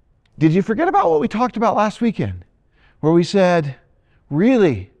 Did you forget about what we talked about last weekend? Where we said,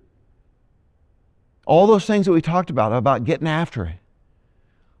 really, all those things that we talked about getting after it,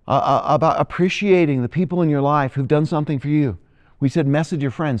 about appreciating the people in your life who've done something for you. We said, message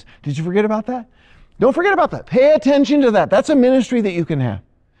your friends. Did you forget about that? Don't forget about that. Pay attention to that. That's a ministry that you can have.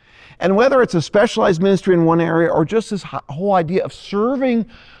 And whether it's a specialized ministry in one area or just this whole idea of serving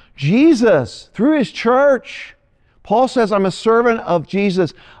Jesus through His church. Paul says, I'm a servant of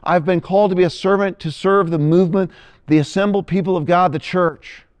Jesus. I've been called to be a servant to serve the movement, the assembled people of God, the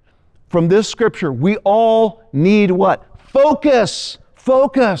church. From this scripture, we all need what? Focus.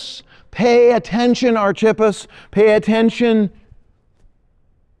 Focus. Pay attention, Archippus. Pay attention.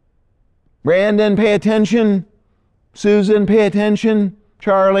 Brandon, pay attention. Susan, pay attention.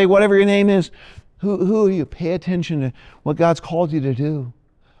 Charlie, whatever your name is. Who are you? Pay attention to what God's called you to do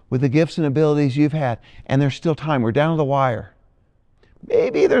with the gifts and abilities you've had. And there's still time. We're down to the wire.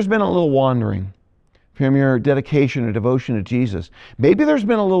 Maybe there's been a little wandering from your dedication or devotion to Jesus. Maybe there's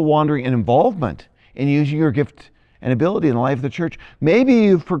been a little wandering and involvement in using your gift and ability in the life of the church. Maybe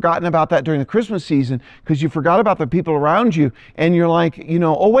you've forgotten about that during the Christmas season because you forgot about the people around you and you're like,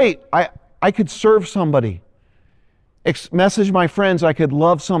 oh wait, I could serve somebody. Message my friends, I could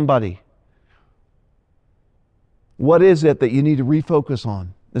love somebody. What is it that you need to refocus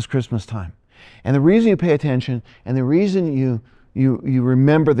on this Christmas time? And the reason you pay attention and the reason you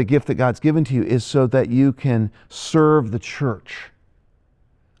remember the gift that God's given to you is so that you can serve the church.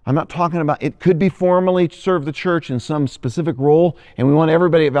 I'm not talking about, it could be formally serve the church in some specific role, and we want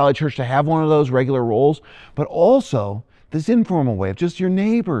everybody at Valley Church to have one of those regular roles, but also this informal way of just your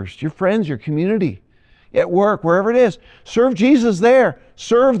neighbors, your friends, your community, at work, wherever it is. Serve Jesus there.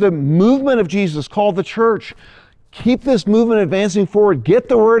 Serve the movement of Jesus called the church. Keep this movement advancing forward. Get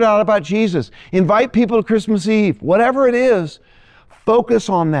the word out about Jesus. Invite people to Christmas Eve. Whatever it is, focus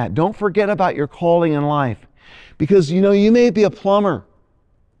on that. Don't forget about your calling in life. Because, you may be a plumber,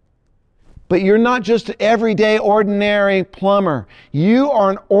 but you're not just an everyday, ordinary plumber. You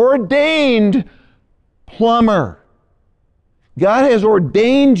are an ordained plumber. God has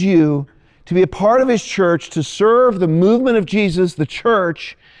ordained you to be a part of His church, to serve the movement of Jesus, the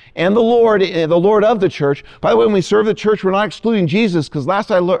church, and the Lord of the church. By the way, when we serve the church, we're not excluding Jesus, because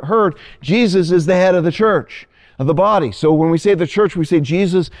last I heard, Jesus is the head of the church, of the body. So when we say the church, we say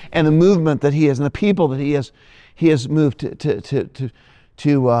Jesus and the movement that He is, and the people that He has moved to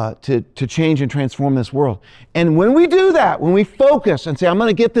change and transform this world. And when we do that, when we focus and say, I'm going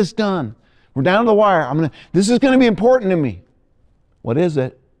to get this done, we're down to the wire, this is going to be important to me. What is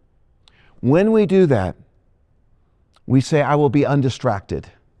it? When we do that, we say, I will be undistracted.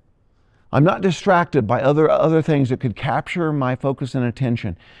 I'm not distracted by other things that could capture my focus and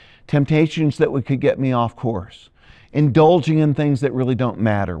attention, temptations that could get me off course, indulging in things that really don't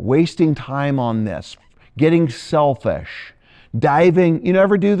matter, wasting time on this, getting selfish, diving. You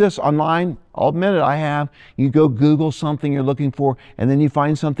ever do this online? I'll admit it, I have. You go Google something you're looking for, and then you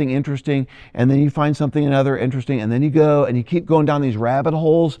find something interesting, and then you find something another interesting, and then you go and you keep going down these rabbit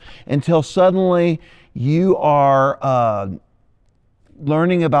holes until suddenly you are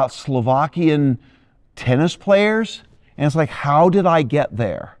learning about Slovakian tennis players, and it's like, how did I get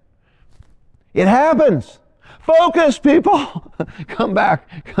there? It happens. Focus, people. Come back.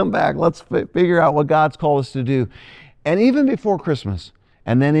 Let's figure out what God's called us to do. And even before Christmas,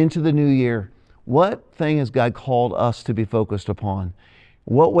 and then into the new year, what thing has God called us to be focused upon?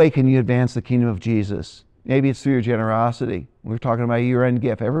 What way can you advance the kingdom of Jesus? Maybe it's through your generosity. We're talking about a year-end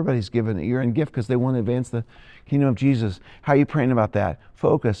gift. Everybody's given a year-end gift because they want to advance the kingdom of Jesus. How are you praying about that?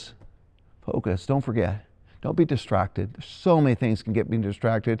 Focus. Don't forget. Don't be distracted. There's so many things can get me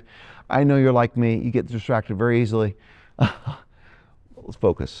distracted. I know you're like me. You get distracted very easily. Let's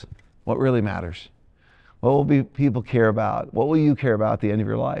focus. What really matters? What will people care about? What will you care about at the end of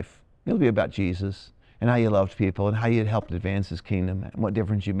your life? It'll be about Jesus and how you loved people and how you helped advance His kingdom and what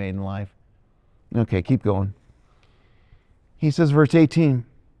difference you made in life. Okay, keep going. He says, verse 18,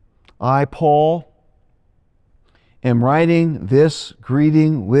 I, Paul, am writing this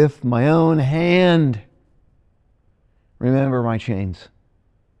greeting with my own hand. Remember my chains.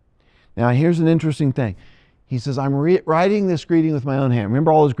 Now, here's an interesting thing. He says, I'm writing this greeting with my own hand.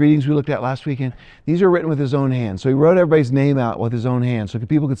 Remember all those greetings we looked at last weekend? These are written with his own hand. So he wrote everybody's name out with his own hand so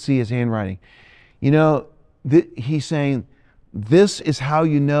people could see his handwriting. You know, he's saying, this is how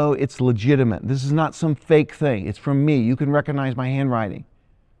you know it's legitimate. This is not some fake thing. It's from me. You can recognize my handwriting.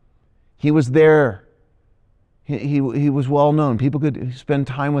 He was there. He was well known. People could spend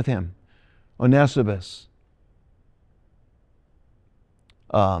time with him. Onesimus.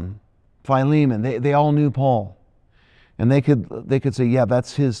 Philemon, they all knew Paul. And they could say, yeah,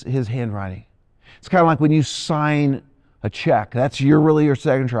 that's his handwriting. It's kind of like when you sign a check. That's really your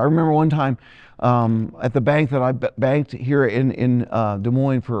signature. I remember one time at the bank that I banked here in Des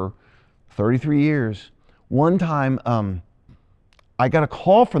Moines for 33 years. One time I got a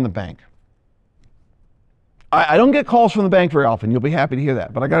call from the bank. I don't get calls from the bank very often. You'll be happy to hear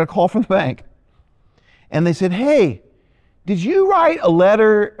that. But I got a call from the bank. And they said, hey, did you write a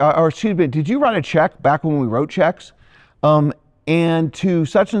letter, did you write a check back when we wrote checks? And to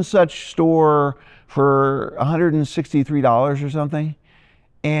such and such store for $163 or something?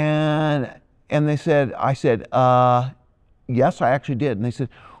 And I said, yes, I actually did. And they said,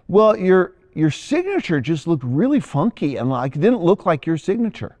 well, your signature just looked really funky and like it didn't look like your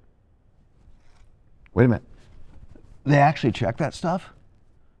signature. Wait a minute. They actually check that stuff?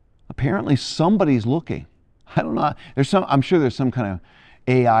 Apparently somebody's looking. I don't know. I'm sure there's some kind of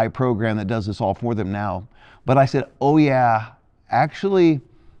AI program that does this all for them now. But I said, oh yeah, I actually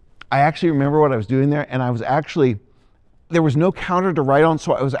remember what I was doing there, and there was no counter to write on,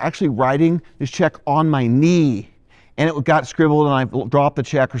 so I was actually writing this check on my knee, and it got scribbled, and I dropped the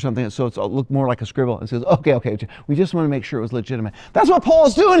check or something, so it looked more like a scribble. And says, okay, we just want to make sure it was legitimate. That's what Paul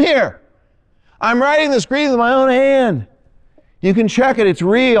is doing here. I'm writing this greeting with my own hand. You can check it. It's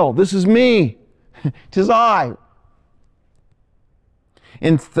real. This is me. 'Tis I.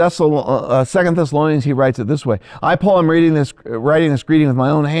 In 2 Thessalonians, he writes it this way. I, Paul, am writing this greeting with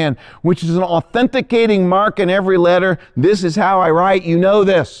my own hand, which is an authenticating mark in every letter. This is how I write. You know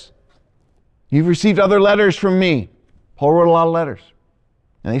this. You've received other letters from me. Paul wrote a lot of letters.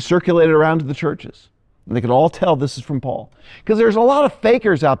 And they circulated around to the churches. And they could all tell this is from Paul. Because there's a lot of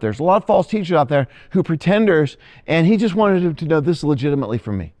fakers out there. There's a lot of false teachers out there who pretenders. And he just wanted them to know this is legitimately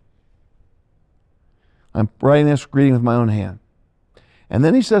from me. I'm writing this greeting with my own hand. And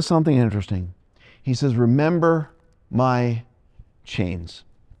then he says something interesting. He says, remember my chains.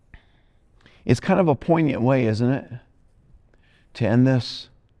 It's kind of a poignant way, isn't it? To end this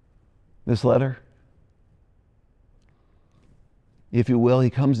letter. If you will, he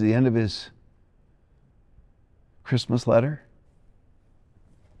comes to the end of his Christmas letter.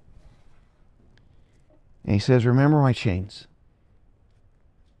 And he says, remember my chains.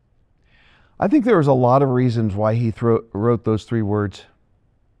 I think there was a lot of reasons why he wrote those three words.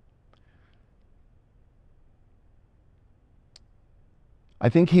 I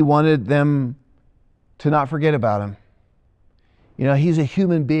think he wanted them to not forget about him. You know, he's a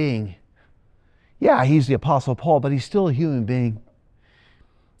human being. Yeah, he's the Apostle Paul, but he's still a human being.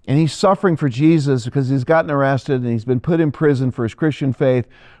 And he's suffering for Jesus because he's gotten arrested and he's been put in prison for his Christian faith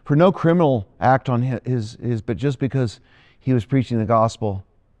for no criminal act on his but just because he was preaching the gospel.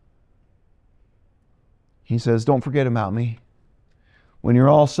 He says, don't forget about me. When you're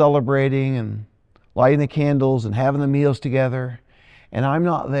all celebrating and lighting the candles and having the meals together, and I'm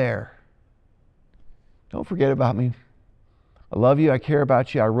not there, don't forget about me. I love you. I care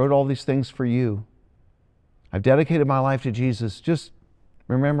about you. I wrote all these things for you. I've dedicated my life to Jesus. Just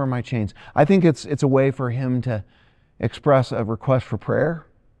remember my chains. I think it's a way for him to express a request for prayer.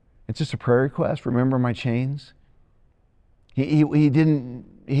 It's just a prayer request. Remember my chains. He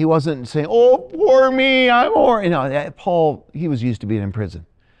wasn't saying, oh, poor me, Paul, he was used to being in prison.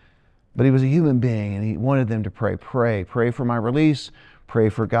 But he was a human being, and he wanted them to pray. Pray for my release. Pray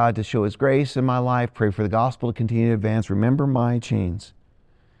for God to show his grace in my life. Pray for the gospel to continue to advance. Remember my chains.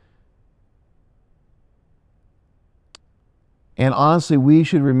 And honestly, we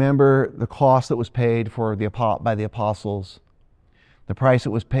should remember the cost that was paid by the apostles, the price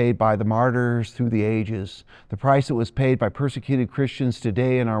that was paid by the martyrs through the ages, the price that was paid by persecuted Christians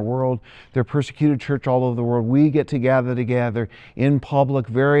today in our world. They're persecuted church all over the world. We get to gather together in public,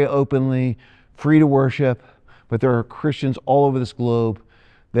 very openly, free to worship, but there are Christians all over this globe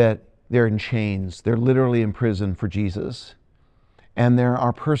that they're in chains. They're literally in prison for Jesus. And there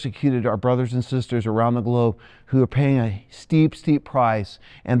are persecuted, our brothers and sisters around the globe who are paying a steep, steep price,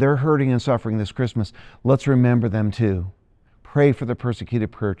 and they're hurting and suffering this Christmas. Let's remember them too. Pray for the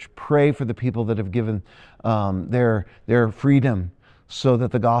persecuted church. Pray for the people that have given their freedom so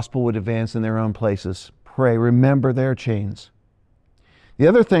that the gospel would advance in their own places. Pray. Remember their chains. The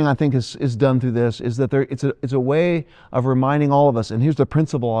other thing I think is done through this is that it's a way of reminding all of us, and here's the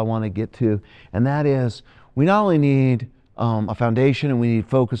principle I want to get to, and that is we not only need a foundation and we need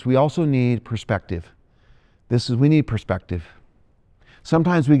focus, we also need perspective. We need perspective.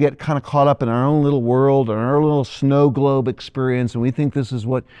 Sometimes we get kind of caught up in our own little world or our little snow globe experience, and we think this is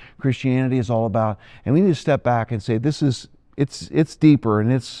what Christianity is all about. And we need to step back and say, it's deeper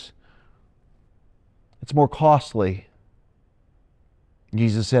and it's more costly.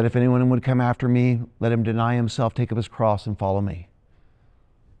 Jesus said, if anyone would come after me, let him deny himself, take up his cross, and follow me.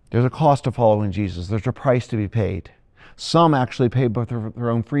 There's a cost to following Jesus. There's a price to be paid. Some actually pay with their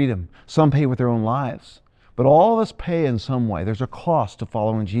own freedom. Some pay with their own lives. But all of us pay in some way. There's a cost to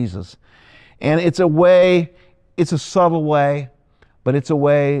following Jesus. And it's a subtle way, but it's a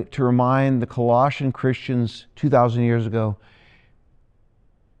way to remind the Colossian Christians 2,000 years ago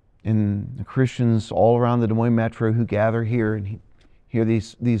and the Christians all around the Des Moines metro who gather here and hear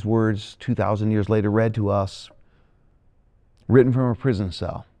these words 2,000 years later read to us, written from a prison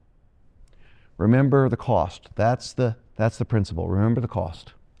cell. Remember the cost. That's the principle. Remember the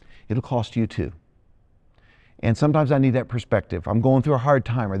cost. It'll cost you too. And sometimes I need that perspective. I'm going through a hard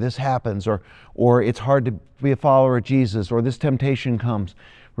time, or this happens, or it's hard to be a follower of Jesus, or this temptation comes.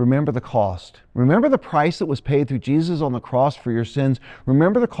 Remember the cost. Remember the price that was paid through Jesus on the cross for your sins.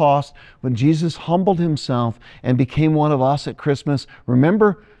 Remember the cost when Jesus humbled himself and became one of us at Christmas.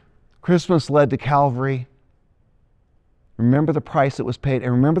 Remember Christmas led to Calvary. Remember the price that was paid,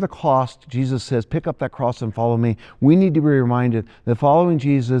 and remember the cost. Jesus says, pick up that cross and follow me. We need to be reminded that following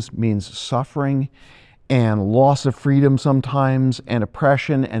Jesus means suffering and loss of freedom sometimes, and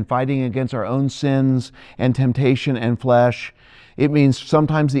oppression, and fighting against our own sins, and temptation and flesh. It means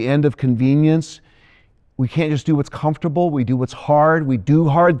sometimes the end of convenience. We can't just do what's comfortable. We do what's hard. We do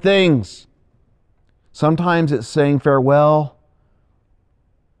hard things. Sometimes it's saying farewell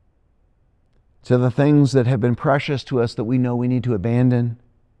to the things that have been precious to us that we know we need to abandon.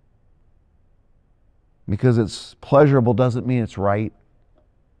 Because it's pleasurable doesn't mean it's right.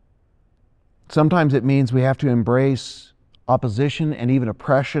 Sometimes it means we have to embrace opposition and even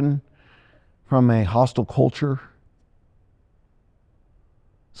oppression from a hostile culture.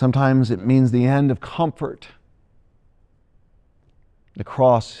 Sometimes it means the end of comfort. The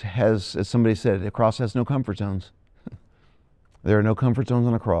cross has, as somebody said, the cross has no comfort zones. There are no comfort zones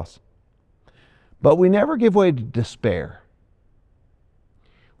on a cross. But we never give way to despair.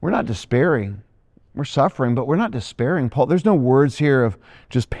 We're not despairing. We're suffering, but we're not despairing. Paul, there's no words here of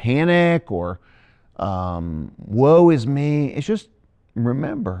just panic or woe is me. It's just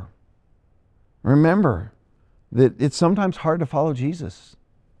remember. Remember that it's sometimes hard to follow Jesus.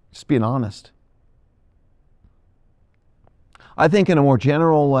 Just being honest. I think in a more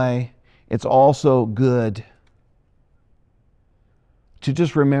general way, it's also good to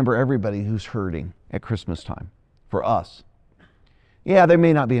just remember everybody who's hurting at Christmas time for us. Yeah, they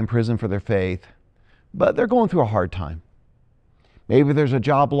may not be in prison for their faith, but they're going through a hard time. Maybe there's a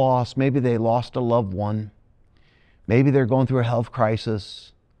job loss. Maybe they lost a loved one. Maybe they're going through a health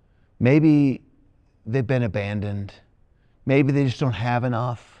crisis. Maybe they've been abandoned. Maybe they just don't have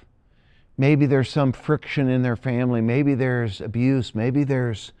enough. Maybe there's some friction in their family. Maybe there's abuse. Maybe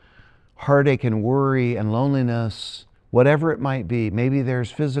there's heartache and worry and loneliness, whatever it might be. Maybe there's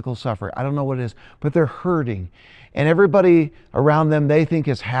physical suffering. I don't know what it is, but they're hurting. And everybody around them they think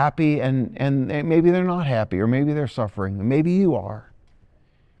is happy, and maybe they're not happy, or maybe they're suffering, and maybe you are.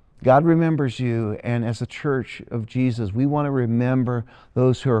 God remembers you, and as a church of Jesus, we want to remember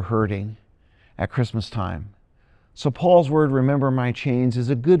those who are hurting at Christmas time. So Paul's word, remember my chains, is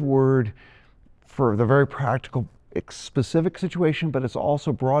a good word for the very practical, specific situation, but it's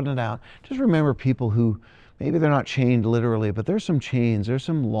also broadened out. Just remember people who, maybe they're not chained literally, but there's some chains, there's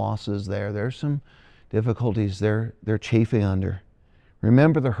some losses there, there's some difficulties they're chafing under.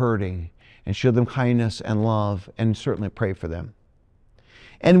 Remember the hurting and show them kindness and love, and certainly pray for them.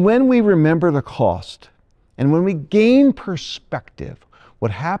 And when we remember the cost, and when we gain perspective,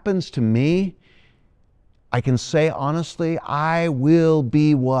 what happens to me, I can say honestly, I will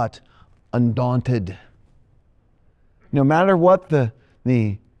be what? Undaunted. No matter what the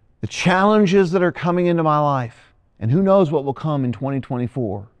challenges that are coming into my life, and who knows what will come in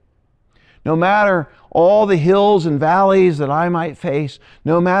 2024. No matter all the hills and valleys that I might face,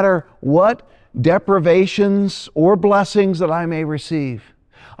 no matter what deprivations or blessings that I may receive,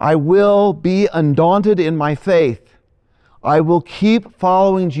 I will be undaunted in my faith. I will keep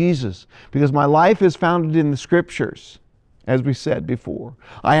following Jesus because my life is founded in the Scriptures, as we said before.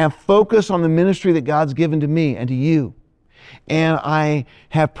 I have focus on the ministry that God's given to me and to you. and I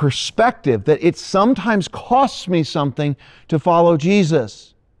have perspective that it sometimes costs me something to follow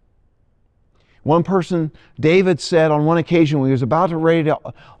Jesus. One person, David, said on one occasion when he was about to ready to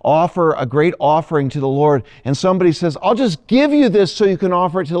offer a great offering to the Lord, and somebody says, I'll just give you this so you can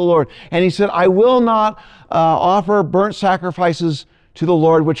offer it to the Lord. And he said, I will not offer burnt sacrifices to the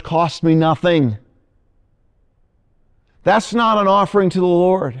Lord which cost me nothing. That's not an offering to the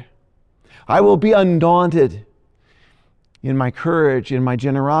Lord. I will be undaunted in my courage, in my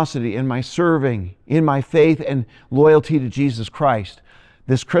generosity, in my serving, in my faith and loyalty to Jesus Christ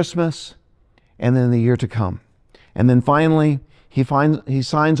this Christmas and then the year to come. And then finally, he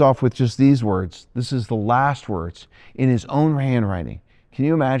signs off with just these words. This is the last words in his own handwriting. Can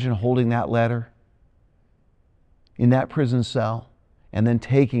you imagine holding that letter in that prison cell and then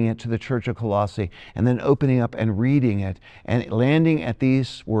taking it to the church of Colossae and then opening up and reading it and landing at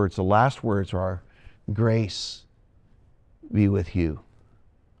these words? The last words are, grace be with you.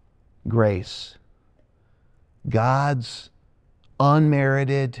 Grace. God's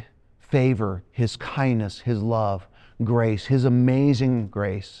unmerited favor, His kindness, His love, grace, His amazing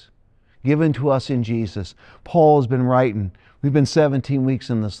grace given to us in Jesus. Paul has been writing. We've been 17 weeks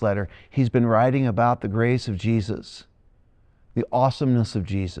in this letter. He's been writing about the grace of Jesus, the awesomeness of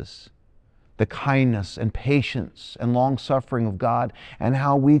Jesus, the kindness and patience and long-suffering of God, and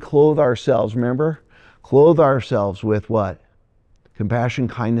how we clothe ourselves, remember? Clothe ourselves with what? Compassion,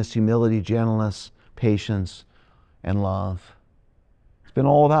 kindness, humility, gentleness, patience, and love. It's been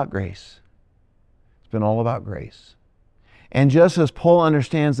all about grace. It's been all about grace. And just as Paul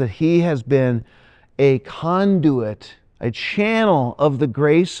understands that he has been a conduit, a channel of the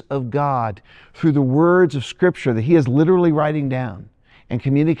grace of God through the words of Scripture that he is literally writing down and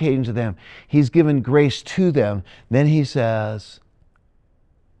communicating to them, he's given grace to them. Then he says,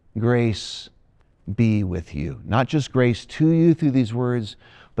 grace be with you. Not just grace to you through these words,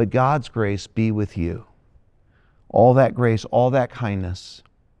 but God's grace be with you. All that grace, all that kindness.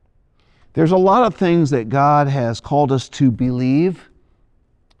 There's a lot of things that God has called us to believe,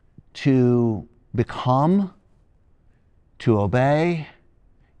 to become, to obey,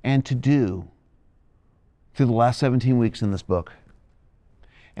 and to do through the last 17 weeks in this book.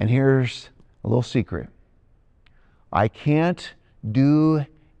 And here's a little secret. I can't do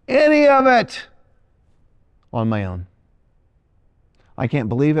any of it on my own. I can't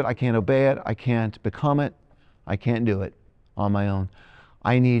believe it. I can't obey it. I can't become it. I can't do it on my own.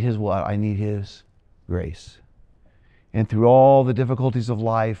 I need His what? I need His grace. And through all the difficulties of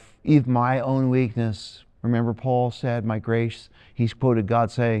life, even my own weakness, remember Paul said, my grace, he's quoted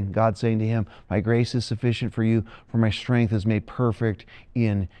God saying to him, my grace is sufficient for you, for my strength is made perfect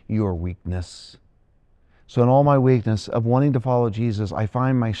in your weakness. So in all my weakness of wanting to follow Jesus, I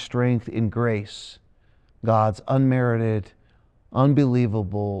find my strength in grace, God's unmerited,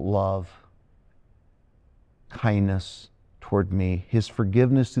 unbelievable love, kindness toward me, His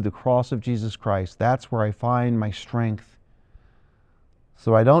forgiveness through the cross of Jesus Christ. That's where I find my strength.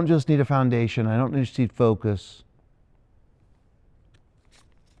 So I don't just need a foundation. I don't just need focus.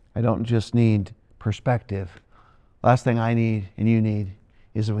 I don't just need perspective. Last thing I need and you need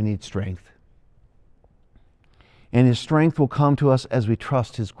is that we need strength. And His strength will come to us as we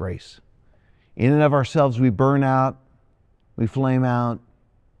trust His grace. In and of ourselves, we burn out, we flame out,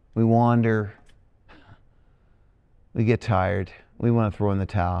 we wander, we get tired, we want to throw in the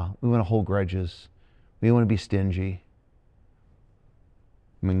towel, we want to hold grudges, we want to be stingy.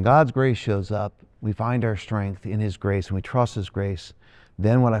 When God's grace shows up, we find our strength in His grace and we trust His grace.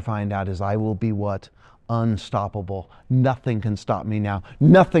 Then what I find out is I will be what? Unstoppable. Nothing can stop me now.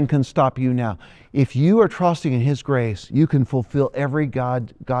 Nothing can stop you now. If you are trusting in His grace, you can fulfill every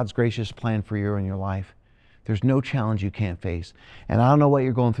God's gracious plan for you in your life. There's no challenge you can't face. And I don't know what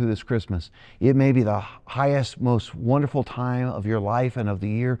you're going through this Christmas. It may be the highest, most wonderful time of your life and of the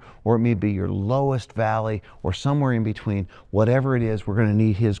year, or it may be your lowest valley, or somewhere in between. Whatever it is, we're going to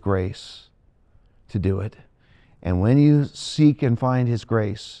need His grace to do it. And when you seek and find His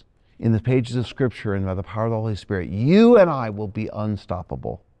grace in the pages of Scripture and by the power of the Holy Spirit, you and I will be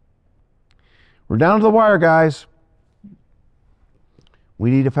unstoppable. We're down to the wire, guys. We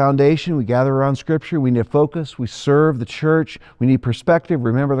need a foundation. We gather around Scripture. We need a focus. We serve the church. We need perspective,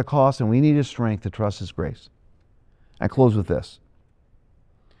 remember the cost, and we need His strength to trust His grace. I close with this.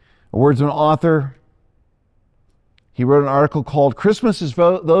 The words of an author. He wrote an article called Christmas is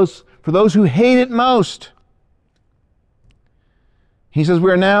for those who hate it most. He says,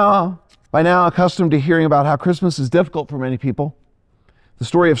 we are by now accustomed to hearing about how Christmas is difficult for many people. The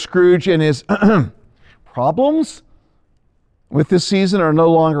story of Scrooge and his problems with this season are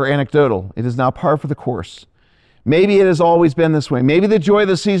no longer anecdotal. It is now par for the course. Maybe it has always been this way. Maybe the joy of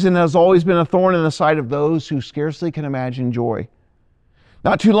the season has always been a thorn in the side of those who scarcely can imagine joy.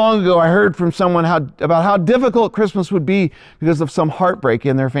 Not too long ago, I heard from someone about how difficult Christmas would be because of some heartbreak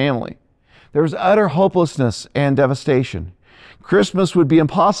in their family. There was utter hopelessness and devastation. Christmas would be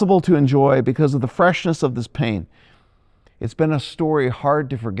impossible to enjoy because of the freshness of this pain. It's been a story hard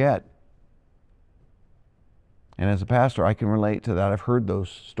to forget. And as a pastor, I can relate to that. I've heard those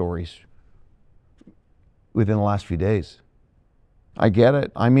stories within the last few days. I get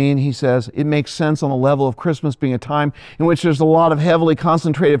it. I mean, he says, it makes sense on the level of Christmas being a time in which there's a lot of heavily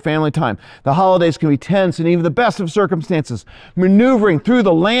concentrated family time. The holidays can be tense, and even the best of circumstances. Maneuvering through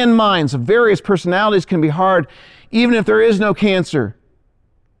the landmines of various personalities can be hard, even if there is no cancer,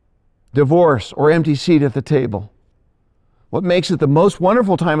 divorce, or empty seat at the table. What makes it the most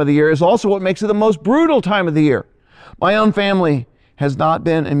wonderful time of the year is also what makes it the most brutal time of the year. My own family has not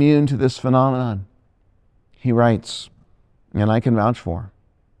been immune to this phenomenon, he writes, and I can vouch for.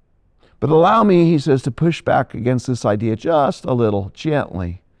 But allow me, he says, to push back against this idea just a little,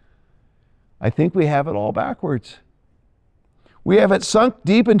 gently. I think we have it all backwards. We have it sunk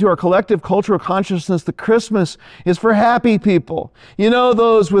deep into our collective cultural consciousness that Christmas is for happy people. You know,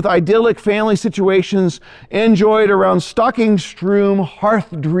 those with idyllic family situations enjoyed around stocking-strewn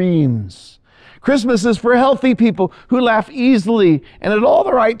hearth dreams. Christmas is for healthy people who laugh easily and at all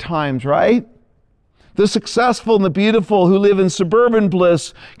the right times, right? The successful and the beautiful who live in suburban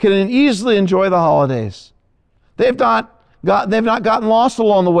bliss can easily enjoy the holidays. They've not gotten lost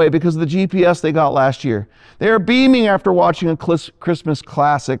along the way because of the GPS they got last year. They are beaming after watching a Christmas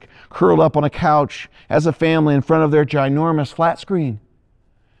classic curled up on a couch as a family in front of their ginormous flat screen.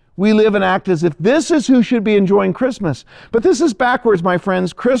 We live and act as if this is who should be enjoying Christmas. But this is backwards, my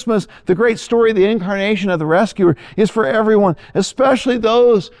friends. Christmas, the great story, the incarnation of the rescuer, is for everyone, especially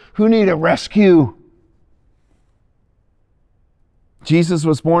those who need a rescue. Jesus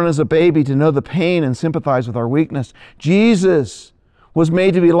was born as a baby to know the pain and sympathize with our weakness. Jesus was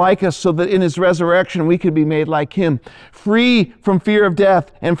made to be like us so that in his resurrection we could be made like him, free from fear of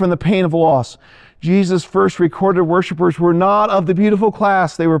death and from the pain of loss. Jesus' first recorded worshipers were not of the beautiful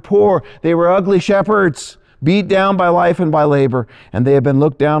class. They were poor. They were ugly shepherds, beat down by life and by labor, and they have been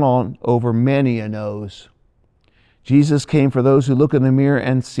looked down on over many a nose. Jesus came for those who look in the mirror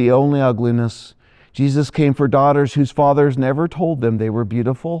and see only ugliness. Jesus came for daughters whose fathers never told them they were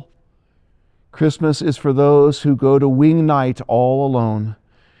beautiful. Christmas is for those who go to wing night all alone.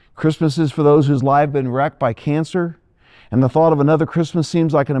 Christmas is for those whose life has been wrecked by cancer, and the thought of another Christmas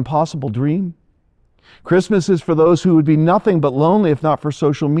seems like an impossible dream. Christmas is for those who would be nothing but lonely if not for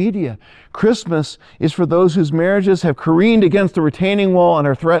social media. Christmas is for those whose marriages have careened against the retaining wall and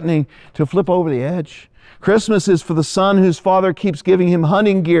are threatening to flip over the edge. Christmas is for the son whose father keeps giving him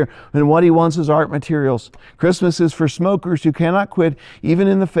hunting gear and what he wants is art materials. Christmas is for smokers who cannot quit even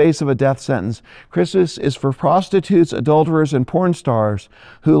in the face of a death sentence. Christmas is for prostitutes, adulterers, and porn stars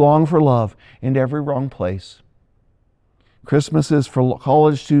who long for love in every wrong place. Christmas is for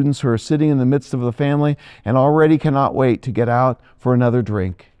college students who are sitting in the midst of the family and already cannot wait to get out for another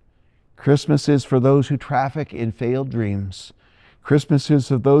drink. Christmas is for those who traffic in failed dreams. Christmas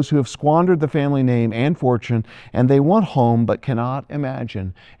is of those who have squandered the family name and fortune, and they want home but cannot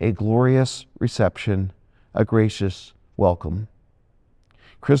imagine a glorious reception, a gracious welcome.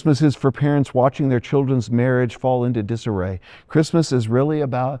 Christmas is for parents watching their children's marriage fall into disarray. Christmas is really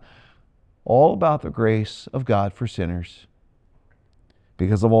all about the grace of God for sinners.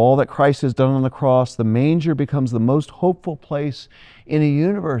 Because of all that Christ has done on the cross, the manger becomes the most hopeful place in a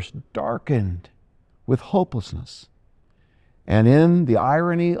universe darkened with hopelessness. And in the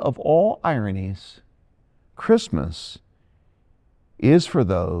irony of all ironies, Christmas is for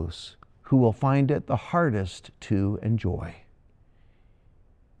those who will find it the hardest to enjoy.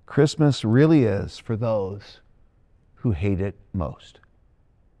 Christmas really is for those who hate it most.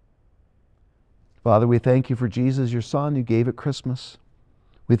 Father, we thank you for Jesus, your Son, who gave at Christmas.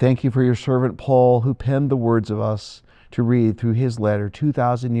 We thank you for your servant Paul, who penned the words of us to read through his letter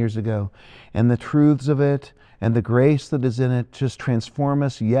 2,000 years ago, and the truths of it and the grace that is in it just transform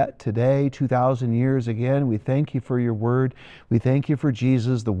us yet today, 2,000 years again. We thank you for your word. We thank you for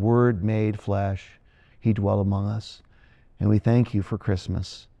Jesus, the Word made flesh. He dwelt among us. And we thank you for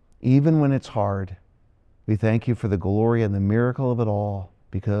Christmas. Even when it's hard, we thank you for the glory and the miracle of it all,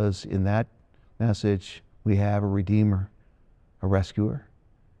 because in that message we have a Redeemer, a Rescuer,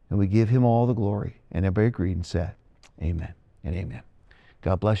 and we give him all the glory. And everybody agreed and said, amen and amen.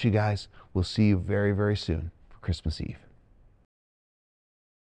 God bless you guys. We'll see you very, very soon for Christmas Eve.